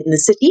in the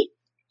city.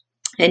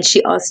 And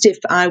she asked if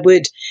I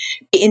would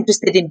be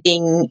interested in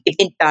being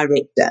event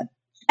director.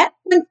 That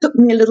one took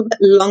me a little bit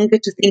longer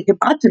to think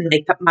about and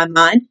make up my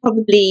mind,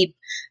 probably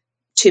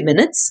 2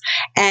 minutes.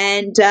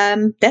 And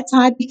that's how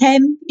I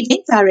became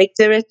event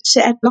director at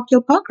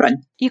Lochiel Parkrun.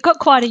 You've got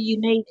quite a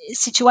unique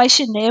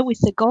situation there with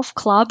the golf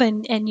club,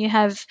 and you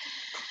have,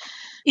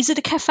 is it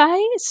a cafe?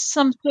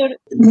 Some sort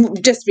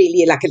of... Just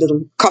really like a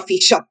little coffee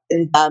shop,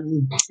 and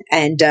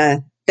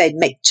they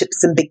make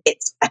chips and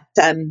baguettes, but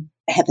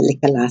have a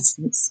liquor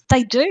license.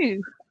 They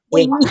do.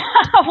 Yeah.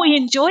 We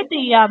enjoyed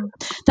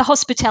the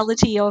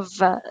hospitality of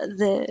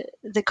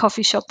the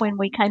coffee shop when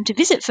we came to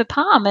visit for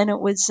Palm, and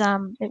it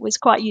was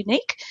quite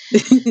unique.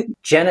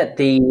 Janet,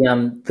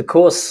 the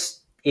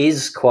course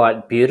is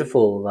quite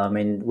beautiful. I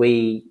mean,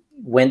 we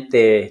went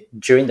there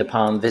during the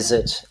Palm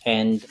visit,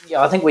 and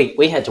I think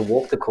we had to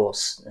walk the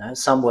course.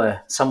 Some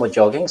were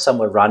jogging, some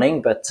were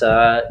running, but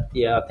I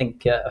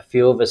think a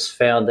few of us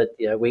found that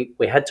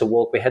we had to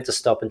walk. We had to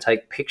stop and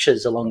take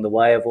pictures along the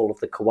way of all of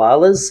the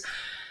koalas,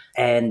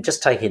 and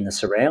just take in the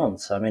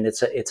surrounds. I mean,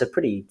 it's a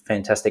pretty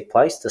fantastic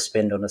place to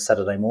spend on a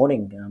Saturday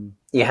morning.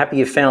 You're happy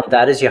you found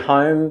that as your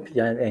home,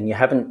 and you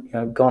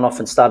haven't gone off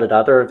and started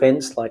other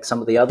events like some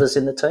of the others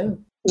in the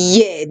team?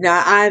 Yeah, no,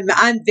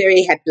 I'm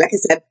very happy. Like I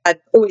said, I've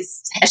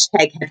always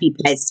hashtag happy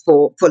place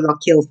for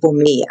Lochiel for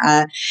me.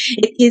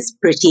 It is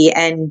pretty,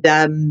 and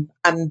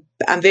I'm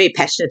very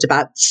passionate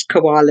about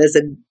koalas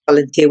and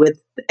volunteer with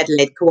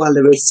Adelaide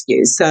Koala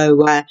Rescue. So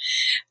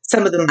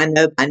some of them I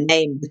know by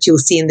name that you'll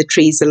see in the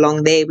trees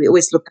along there. We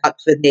always look out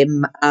for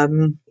them.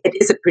 It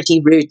is a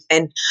pretty route,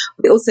 and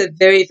we're also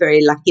very,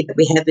 very lucky that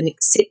we have an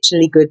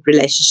exceptionally good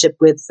relationship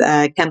with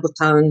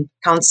Campbelltown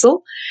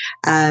Council,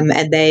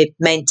 and they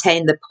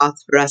maintain the path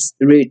for us,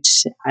 the route,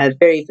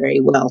 very, very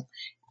well.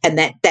 And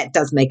that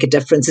does make a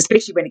difference,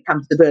 especially when it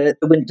comes to the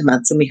winter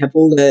months and we have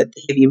all the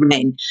heavy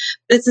rain.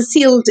 But it's a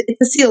sealed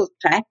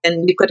track,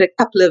 and we've got a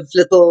couple of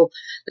little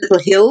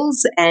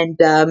hills, and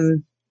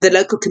the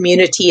local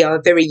community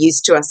are very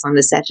used to us on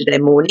a Saturday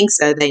morning,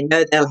 so they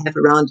know they'll have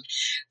around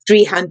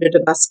 300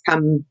 of us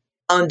come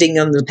bounding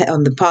on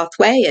the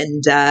pathway,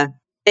 and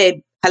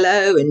they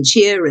hello and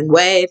cheer and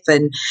wave,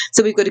 and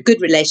so we've got a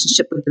good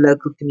relationship with the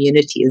local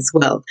community as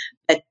well.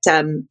 But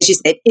as you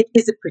said, it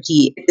is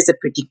a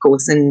pretty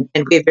course, and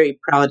we're very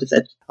proud of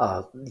it.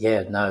 Oh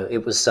yeah, no,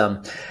 it was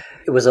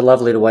a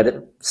lovely way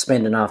to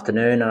spend an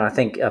afternoon, and I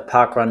think a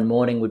parkrun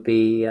morning would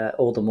be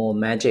all the more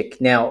magic.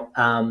 Now,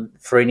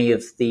 for any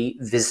of the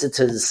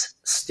visitors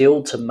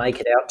still to make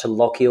it out to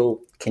Lochiel,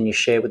 can you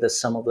share with us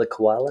some of the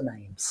koala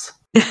names?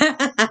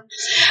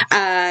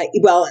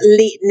 Well,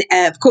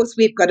 of course,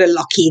 we've got a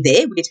Lochiel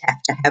there. We'd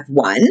have to have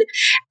one.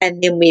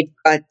 And then we've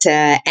got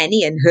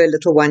Annie and her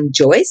little one,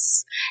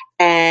 Joyce.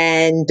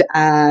 And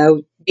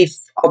we've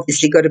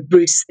obviously got a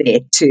Bruce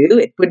there too.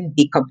 It wouldn't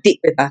be complete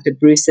without a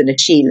Bruce and a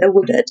Sheila,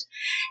 would it?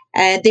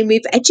 And then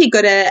we've actually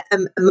got a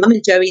Mum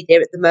and Joey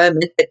there at the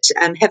moment, but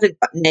haven't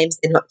got names.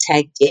 They're not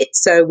tagged yet.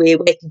 So we're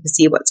waiting to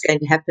see what's going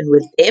to happen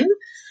with them.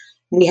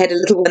 We had a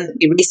little one that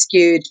we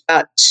rescued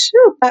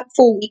about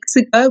 4 weeks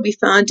ago. We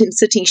found him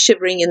sitting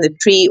shivering in the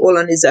tree all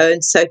on his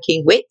own,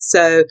 soaking wet.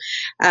 So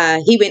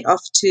he went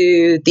off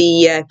to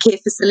the care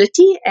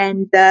facility,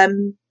 and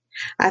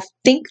I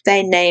think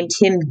they named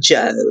him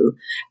Joe,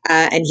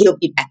 and he'll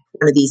be back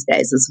one of these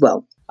days as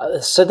well.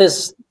 So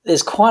there's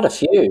quite a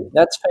few.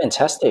 That's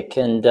fantastic.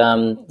 And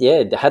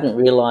hadn't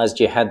realised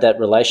you had that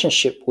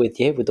relationship with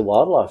the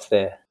wildlife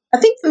there. I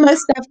think the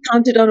most I've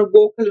counted on a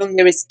walk along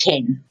there is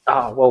 10.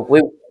 Oh,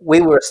 well, we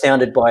were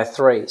astounded by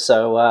 3,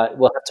 so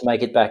we'll have to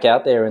make it back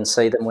out there and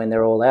see them when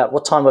they're all out.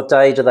 What time of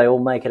day do they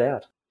all make it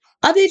out?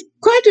 There's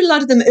quite a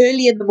lot of them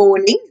early in the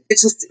morning.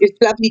 It's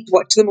lovely to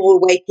watch them all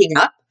waking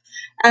up.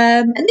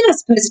 And then I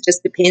suppose it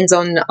just depends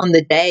on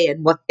the day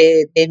and what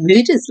their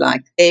mood is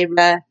like.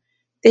 They're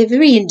They're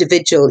very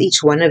individual,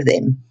 each one of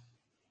them.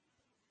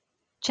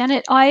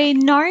 Janet, I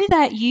know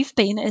that you've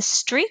been a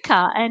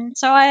streaker, and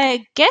so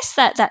I guess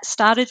that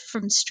started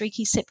from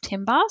Streaky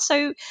September.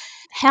 So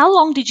how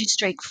long did you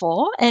streak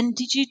for, and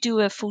did you do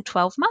a full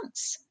 12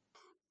 months?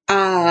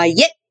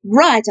 Yep,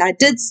 right. I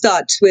did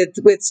start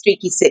with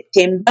Streaky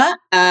September.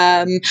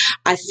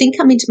 I think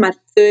I'm into my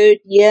 3rd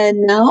year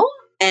now,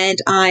 and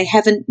I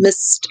haven't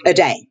missed a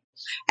day,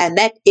 and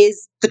that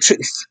is the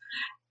truth.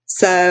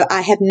 So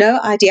I have no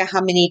idea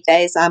how many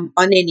days I'm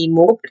on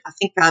anymore, but I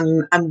think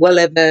I'm well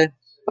over.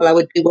 Well, I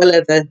would be well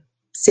over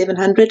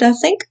 700. I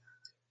think.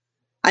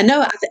 I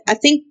know. I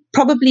think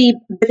probably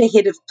a bit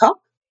ahead of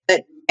top,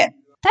 but yeah.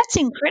 That's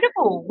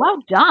incredible. Well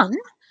done.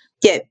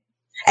 Yeah.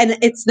 And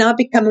it's now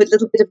become a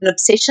little bit of an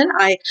obsession.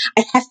 I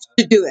have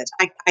to do it.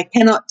 I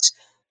cannot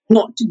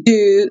not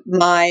do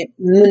my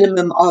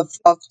minimum of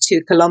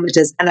 2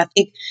 kilometers. And I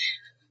think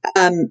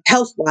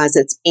health-wise,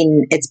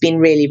 it's been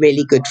really,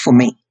 really good for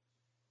me.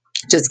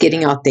 Just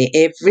getting out there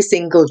every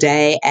single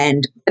day.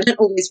 And I don't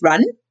always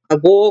run. I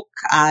walk.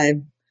 I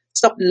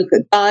stop and look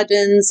at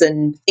gardens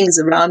and things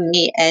around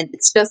me. And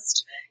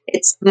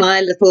it's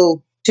my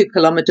little 2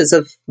 kilometers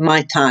of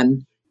my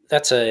time.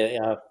 That's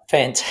a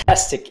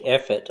fantastic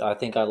effort. I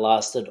think I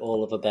lasted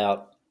all of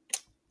about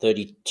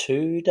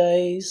 32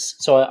 days.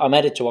 So I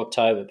made it to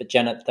October, but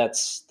Janet,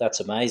 that's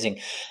amazing.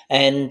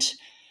 And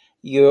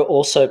you're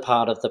also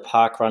part of the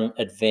Parkrun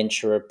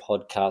Adventurer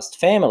podcast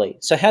family.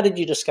 So how did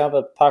you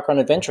discover Parkrun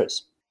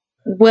Adventurers?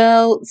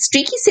 Well,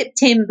 Streaky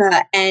September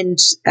and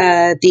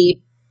the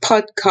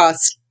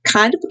podcast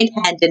kind of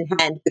went hand in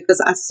hand because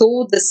I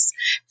saw this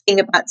thing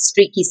about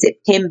Streaky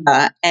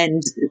September,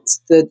 and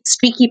the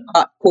streaky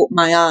part caught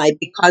my eye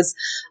because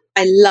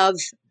I love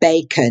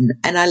bacon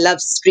and I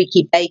love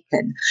streaky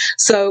bacon.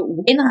 So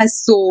when I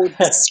saw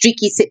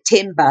Streaky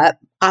September,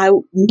 I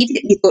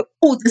immediately thought,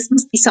 oh, this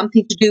must be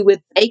something to do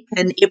with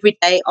bacon every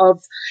day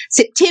of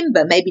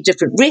September, maybe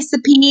different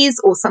recipes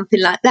or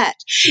something like that.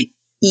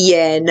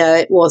 Yeah, no,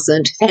 it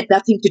wasn't. It had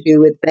nothing to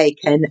do with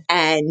bacon.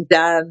 And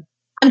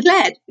I'm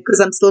glad because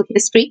I'm still here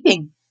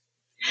streaking.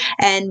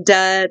 And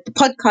the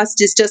podcast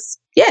is just,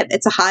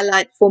 it's a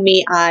highlight for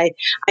me. I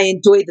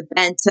enjoy the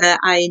banter.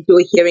 I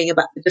enjoy hearing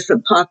about the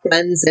different park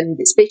runs, and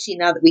especially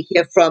now that we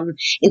hear from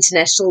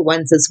international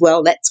ones as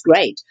well. That's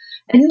great.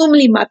 And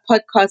normally my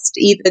podcast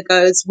either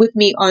goes with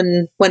me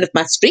on one of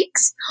my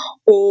streaks,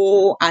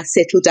 or I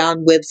settle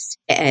down with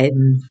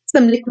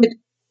some liquid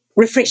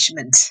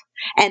refreshment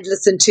and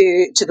listen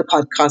to the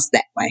podcast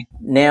that way.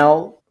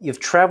 Now, you've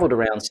travelled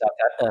around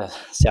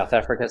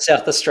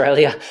South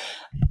Australia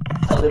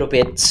a little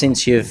bit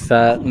since you've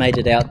made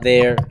it out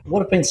there.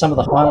 What have been some of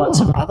the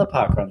highlights of other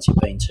park runs you've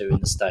been to in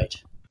the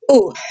state?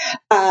 Oh,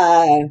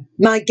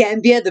 my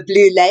Gambia, the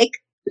Blue Lake.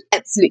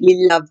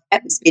 Absolutely loved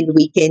that. We spent the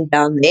weekend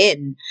down there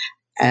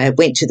and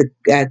went to the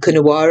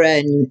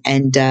Coonawarra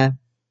and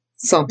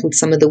sampled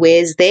some of the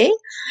wares there.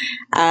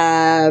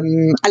 I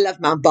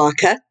love Mount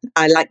Barker.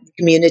 I like the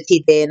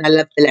community there, and I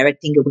love the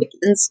Larratinga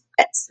wetlands.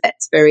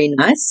 That's very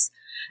nice.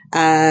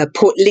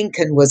 Port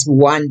Lincoln was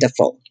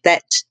wonderful.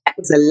 That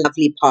was a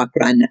lovely park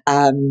run.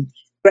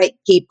 Great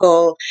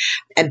people,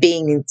 and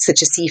being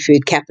such a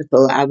seafood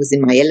capital, I was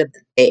in my element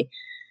there.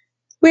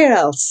 Where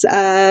else?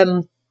 I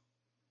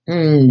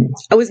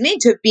was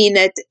meant to have been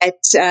at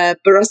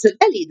Barossa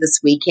Valley this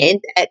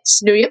weekend at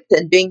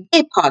Snurripton doing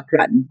their park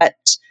run, but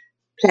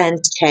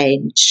plans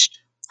changed.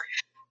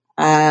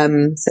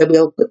 So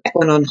we'll put that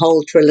one on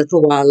hold for a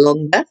little while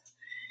longer.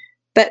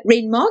 But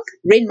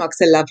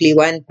Renmark's a lovely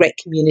one, great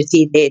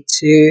community there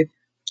too.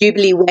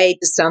 Jubilee Way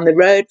just down the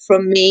road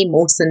from me,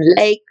 Mawson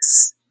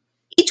Lakes.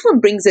 Each one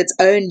brings its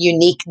own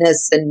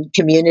uniqueness and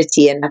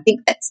community, and I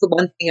think that's the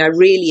one thing I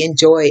really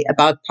enjoy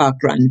about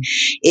Parkrun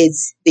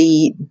is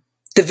the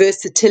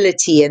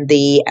versatility and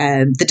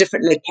the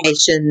different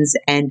locations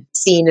and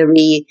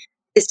scenery.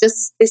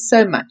 There's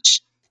so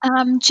much.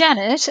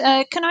 Janet,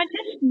 can I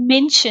just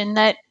mention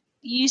that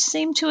you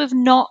seem to have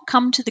not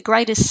come to the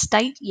Great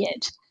Estate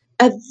yet?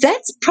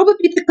 That's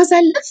probably because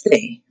I live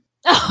there.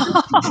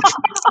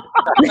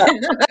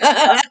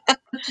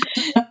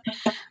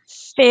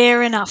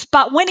 Fair enough.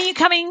 But when are you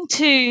coming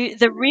to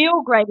the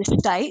real Great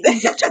Estate in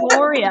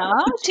Victoria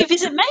to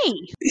visit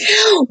me?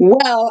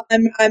 Well,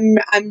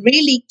 I'm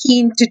really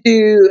keen to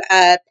do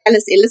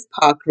Ellis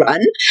Park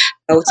Run.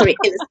 Oh, sorry,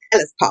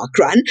 Ellis Park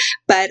Run.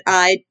 But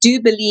I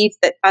do believe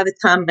that by the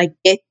time I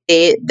get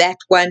there, that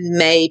one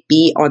may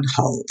be on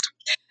hold.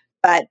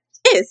 But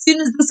as soon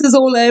as this is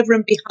all over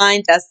and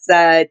behind us,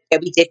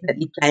 we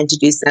definitely plan to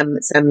do some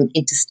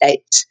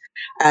interstate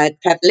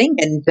travelling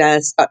and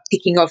start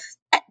ticking off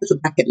that little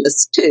bucket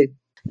list too.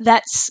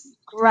 That's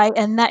great,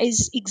 and that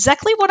is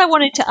exactly what I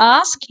wanted to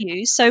ask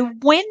you. So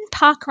when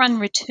Parkrun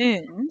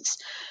returns,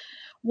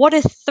 what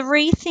are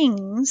 3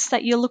 things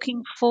that you're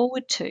looking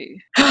forward to?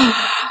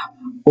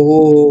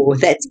 Oh,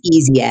 that's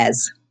easy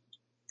as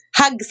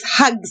hugs,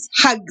 hugs,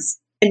 hugs,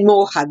 and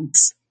more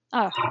hugs.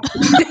 Oh,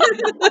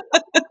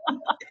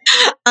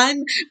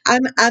 I'm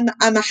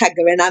a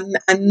hugger, and I'm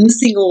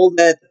missing all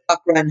the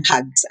parkrun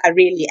hugs. I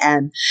really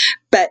am.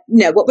 But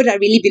no, what would I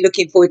really be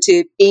looking forward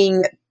to?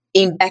 Being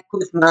back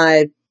with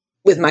my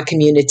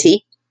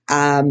community,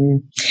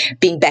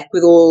 being back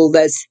with all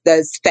those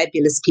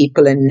fabulous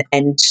people and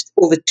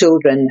all the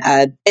children.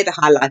 They're the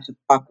highlight of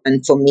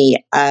parkrun for me.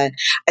 I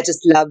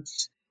just love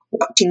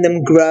watching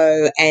them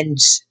grow, and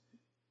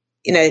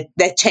they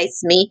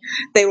chase me.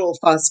 They're all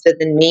faster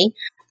than me.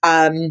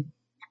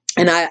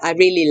 And I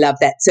really love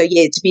that. So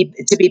yeah,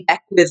 to be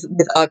back with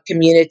our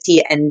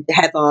community and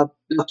have our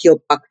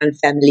Lochiel Parkrun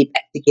family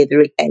back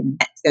together again,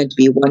 that's going to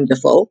be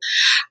wonderful.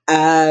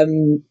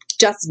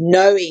 Just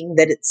knowing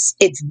that it's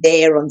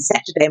there on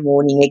Saturday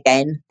morning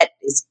again, that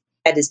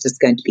is just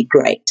going to be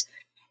great.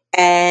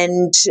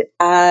 And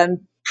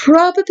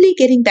probably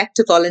getting back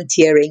to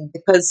volunteering,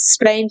 because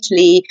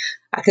strangely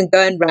I can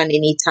go and run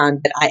anytime,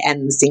 but I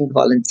am missing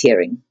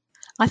volunteering.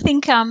 I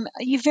think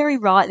you're very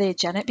right there,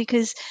 Janet,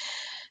 because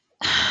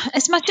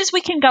as much as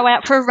we can go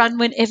out for a run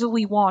whenever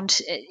we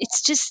want,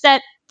 it's just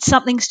that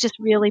something's just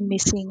really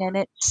missing, and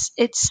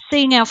it's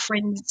seeing our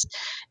friends,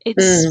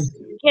 it's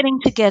getting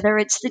together,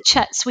 it's the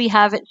chats we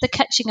have, it's the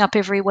catching up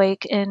every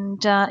week,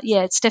 and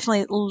it's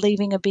definitely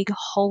leaving a big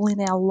hole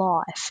in our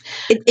life.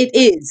 It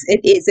is,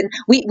 and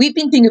we've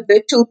been doing a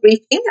virtual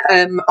briefing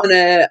on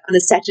a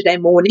Saturday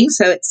morning,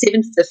 so at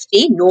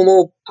 7:50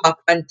 normal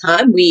parkrun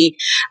time, we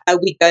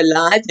go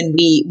live and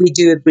we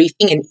do a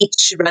briefing, and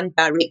each run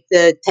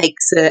director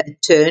takes a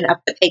turn.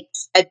 Up to 8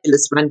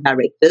 fabulous run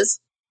directors.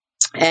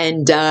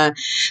 And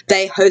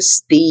they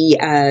host the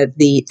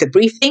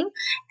briefing,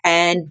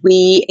 and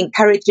we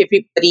encourage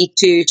everybody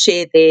to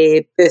share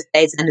their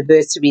birthdays,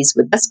 anniversaries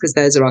with us, because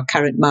those are our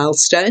current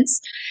milestones,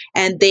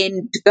 and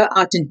then to go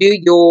out and do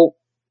your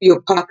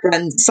park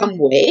run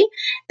somewhere,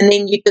 and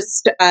then you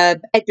just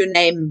add your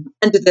name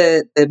under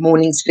the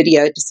morning's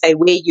video to say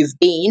where you've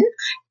been,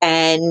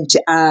 and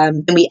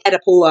then we add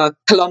up all our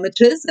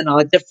kilometres and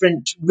our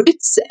different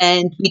routes,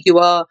 and we do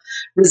our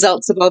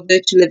results of our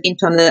virtual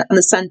event on a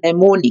Sunday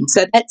morning.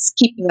 So that's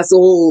keeping us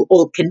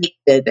all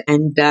connected,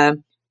 and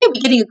we're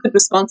getting a good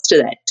response to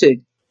that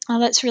too. Oh,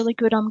 that's really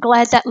good. I'm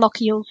glad that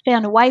Lochiel's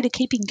found a way to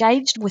keep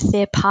engaged with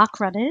their park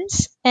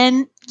runners.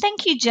 And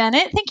thank you,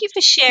 Janet. Thank you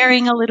for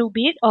sharing a little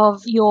bit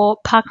of your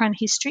parkrun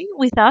history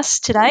with us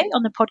today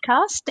on the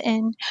podcast.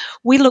 And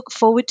we look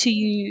forward to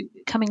you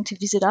coming to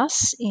visit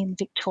us in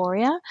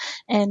Victoria,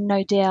 and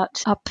no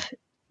doubt up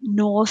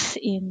north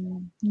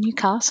in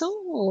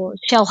Newcastle or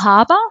Shell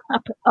Harbour,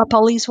 up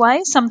Olly's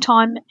way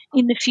sometime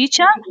in the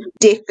future.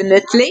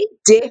 Definitely.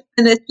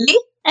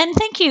 And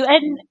thank you.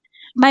 And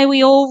may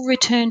we all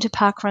return to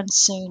parkrun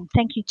soon.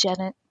 Thank you,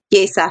 Janet.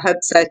 Yes, I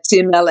hope so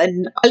too, Mel.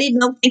 And Olly,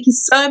 Mel, thank you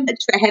so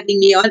much for having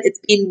me on. It's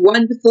been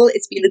wonderful.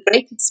 It's been a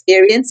great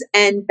experience.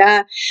 And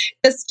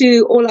just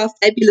to all our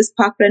fabulous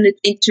parkrun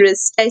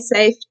adventurers, stay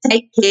safe,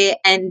 take care,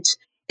 and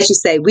as you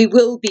say, we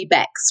will be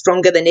back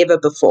stronger than ever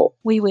before.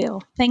 We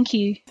will. Thank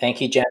you.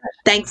 Thank you, Janet.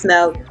 Thanks,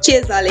 Mel.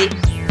 Cheers, Olly.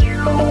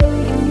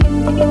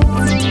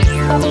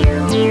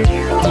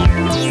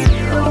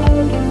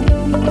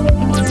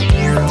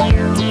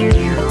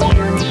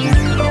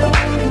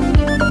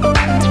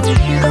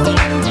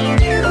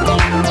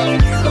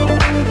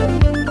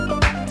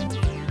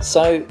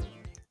 So,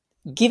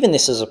 given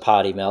this is a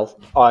party, Mel,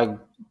 I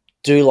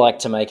do like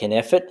to make an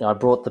effort. I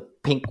brought the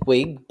pink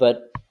wig,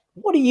 but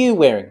what are you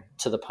wearing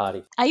to the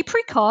party?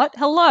 Apricot.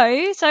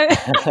 Hello. So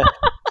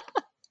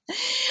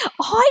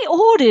I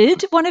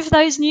ordered one of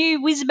those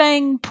new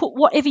whiz-bang put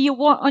whatever you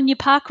want on your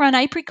parkrun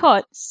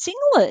apricot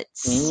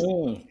singlets.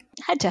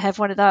 Had to have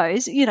one of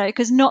those,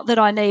 because not that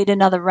I need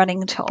another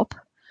running top,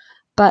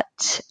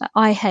 but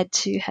I had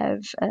to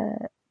have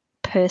a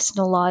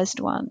personalised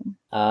one.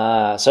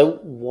 So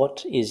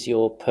what is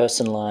your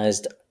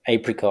personalised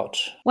apricot?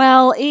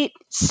 Well, it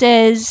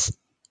says,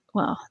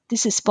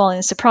 this is spoiling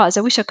the surprise.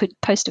 I wish I could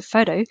post a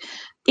photo.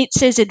 It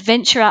says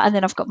adventurer, and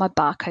then I've got my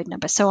barcode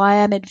number. So I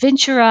am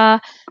adventurer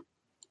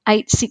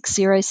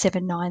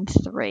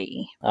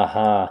 860793.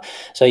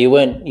 So you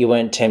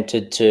weren't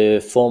tempted to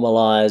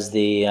formalise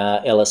the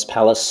Ellis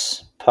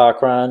Palace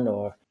parkrun,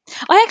 or?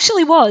 I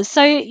actually was.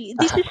 So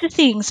this is the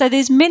thing. So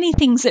there's many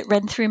things that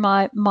ran through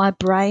my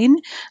brain,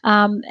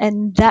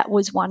 and that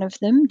was one of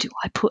them. Do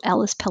I put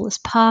Alice Palace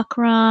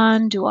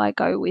Parkrun? Do I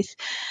go with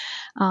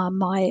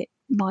my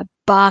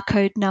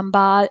barcode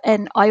number?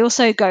 And I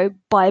also go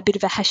by a bit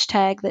of a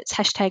hashtag that's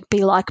hashtag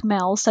Be Like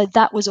Mel. So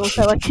that was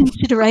also a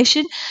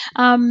consideration.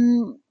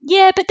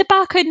 But the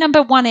barcode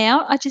number won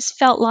out. I just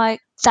felt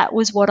like that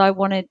was what I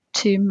wanted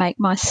to make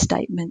my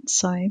statement.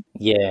 So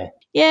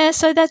yeah,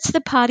 so that's the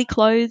party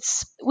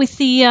clothes with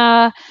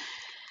the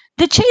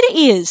cheetah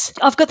ears.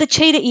 I've got the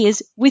cheetah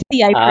ears with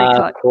the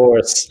apricot. Of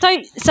course.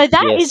 So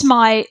that is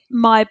my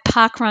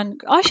parkrun.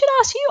 I should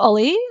ask you,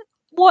 Olly,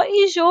 what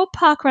is your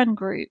parkrun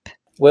group?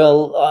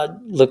 Well,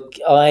 look,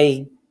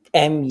 I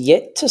am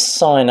yet to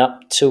sign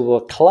up to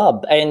a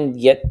club and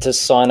yet to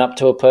sign up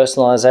to a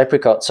personalised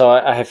apricot. So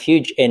I have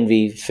huge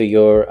envy for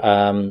your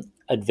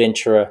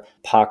Adventurer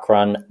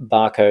Parkrun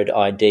Barcode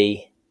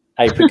ID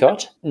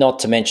apricot, not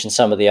to mention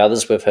some of the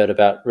others we've heard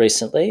about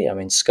recently. I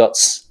mean,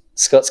 Scott's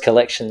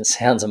collection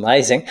sounds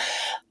amazing,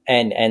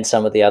 and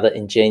some of the other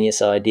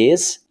ingenious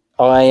ideas.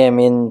 I am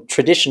in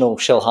traditional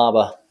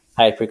Shellharbour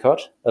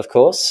apricot, of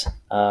course.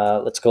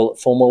 Let's call it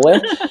formal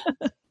wear,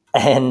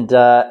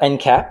 and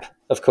cap,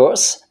 of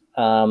course.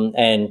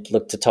 And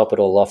look, to top it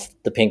all off,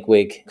 the pink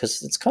wig,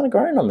 because it's kind of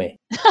grown on me.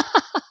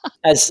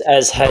 As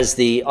has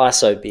the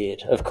ISO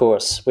beard, of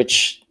course,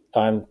 which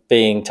I'm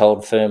being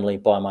told firmly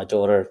by my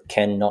daughter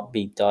cannot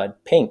be dyed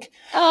pink.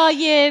 Oh,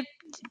 yeah,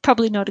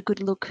 probably not a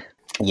good look.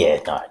 Yeah,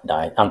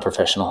 no,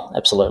 unprofessional,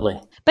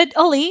 absolutely. But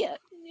Olly,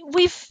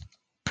 we've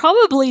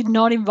probably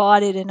not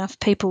invited enough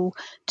people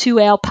to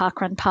our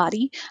parkrun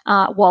party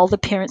while the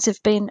parents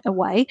have been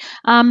away.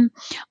 I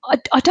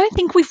don't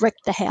think we've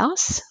wrecked the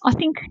house.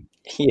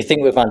 You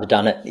think we've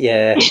underdone it?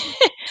 Yeah.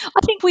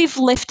 I think we've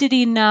left it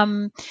in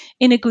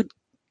a good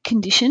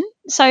condition,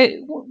 so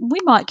we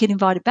might get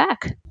invited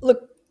back. Look,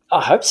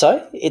 I hope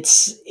so.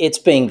 It's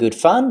been good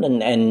fun,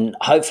 and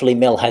hopefully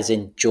Mel has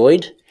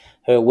enjoyed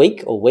her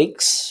week or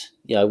weeks.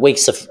 You know,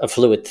 weeks are a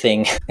fluid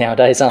thing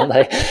nowadays, aren't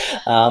they?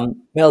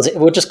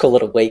 We'll just call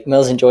it a week.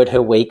 Mel's enjoyed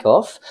her week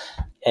off,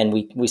 and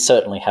we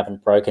certainly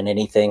haven't broken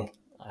anything,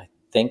 I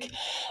think.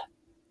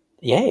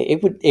 Yeah,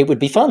 it would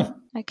be fun.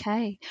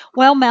 Okay.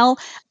 Well, Mel,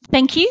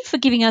 thank you for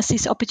giving us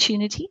this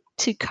opportunity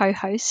to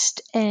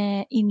co-host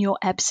in your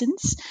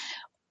absence.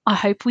 I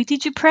hope we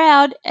did you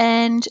proud,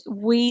 and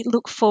we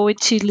look forward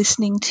to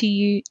listening to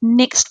you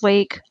next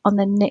week on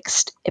the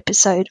next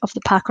episode of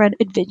the Parkrun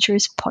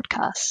Adventurers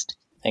podcast.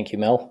 Thank you,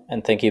 Mel,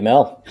 and thank you,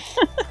 Mel.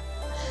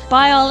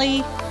 Bye,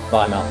 Olly.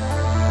 Bye, Mel.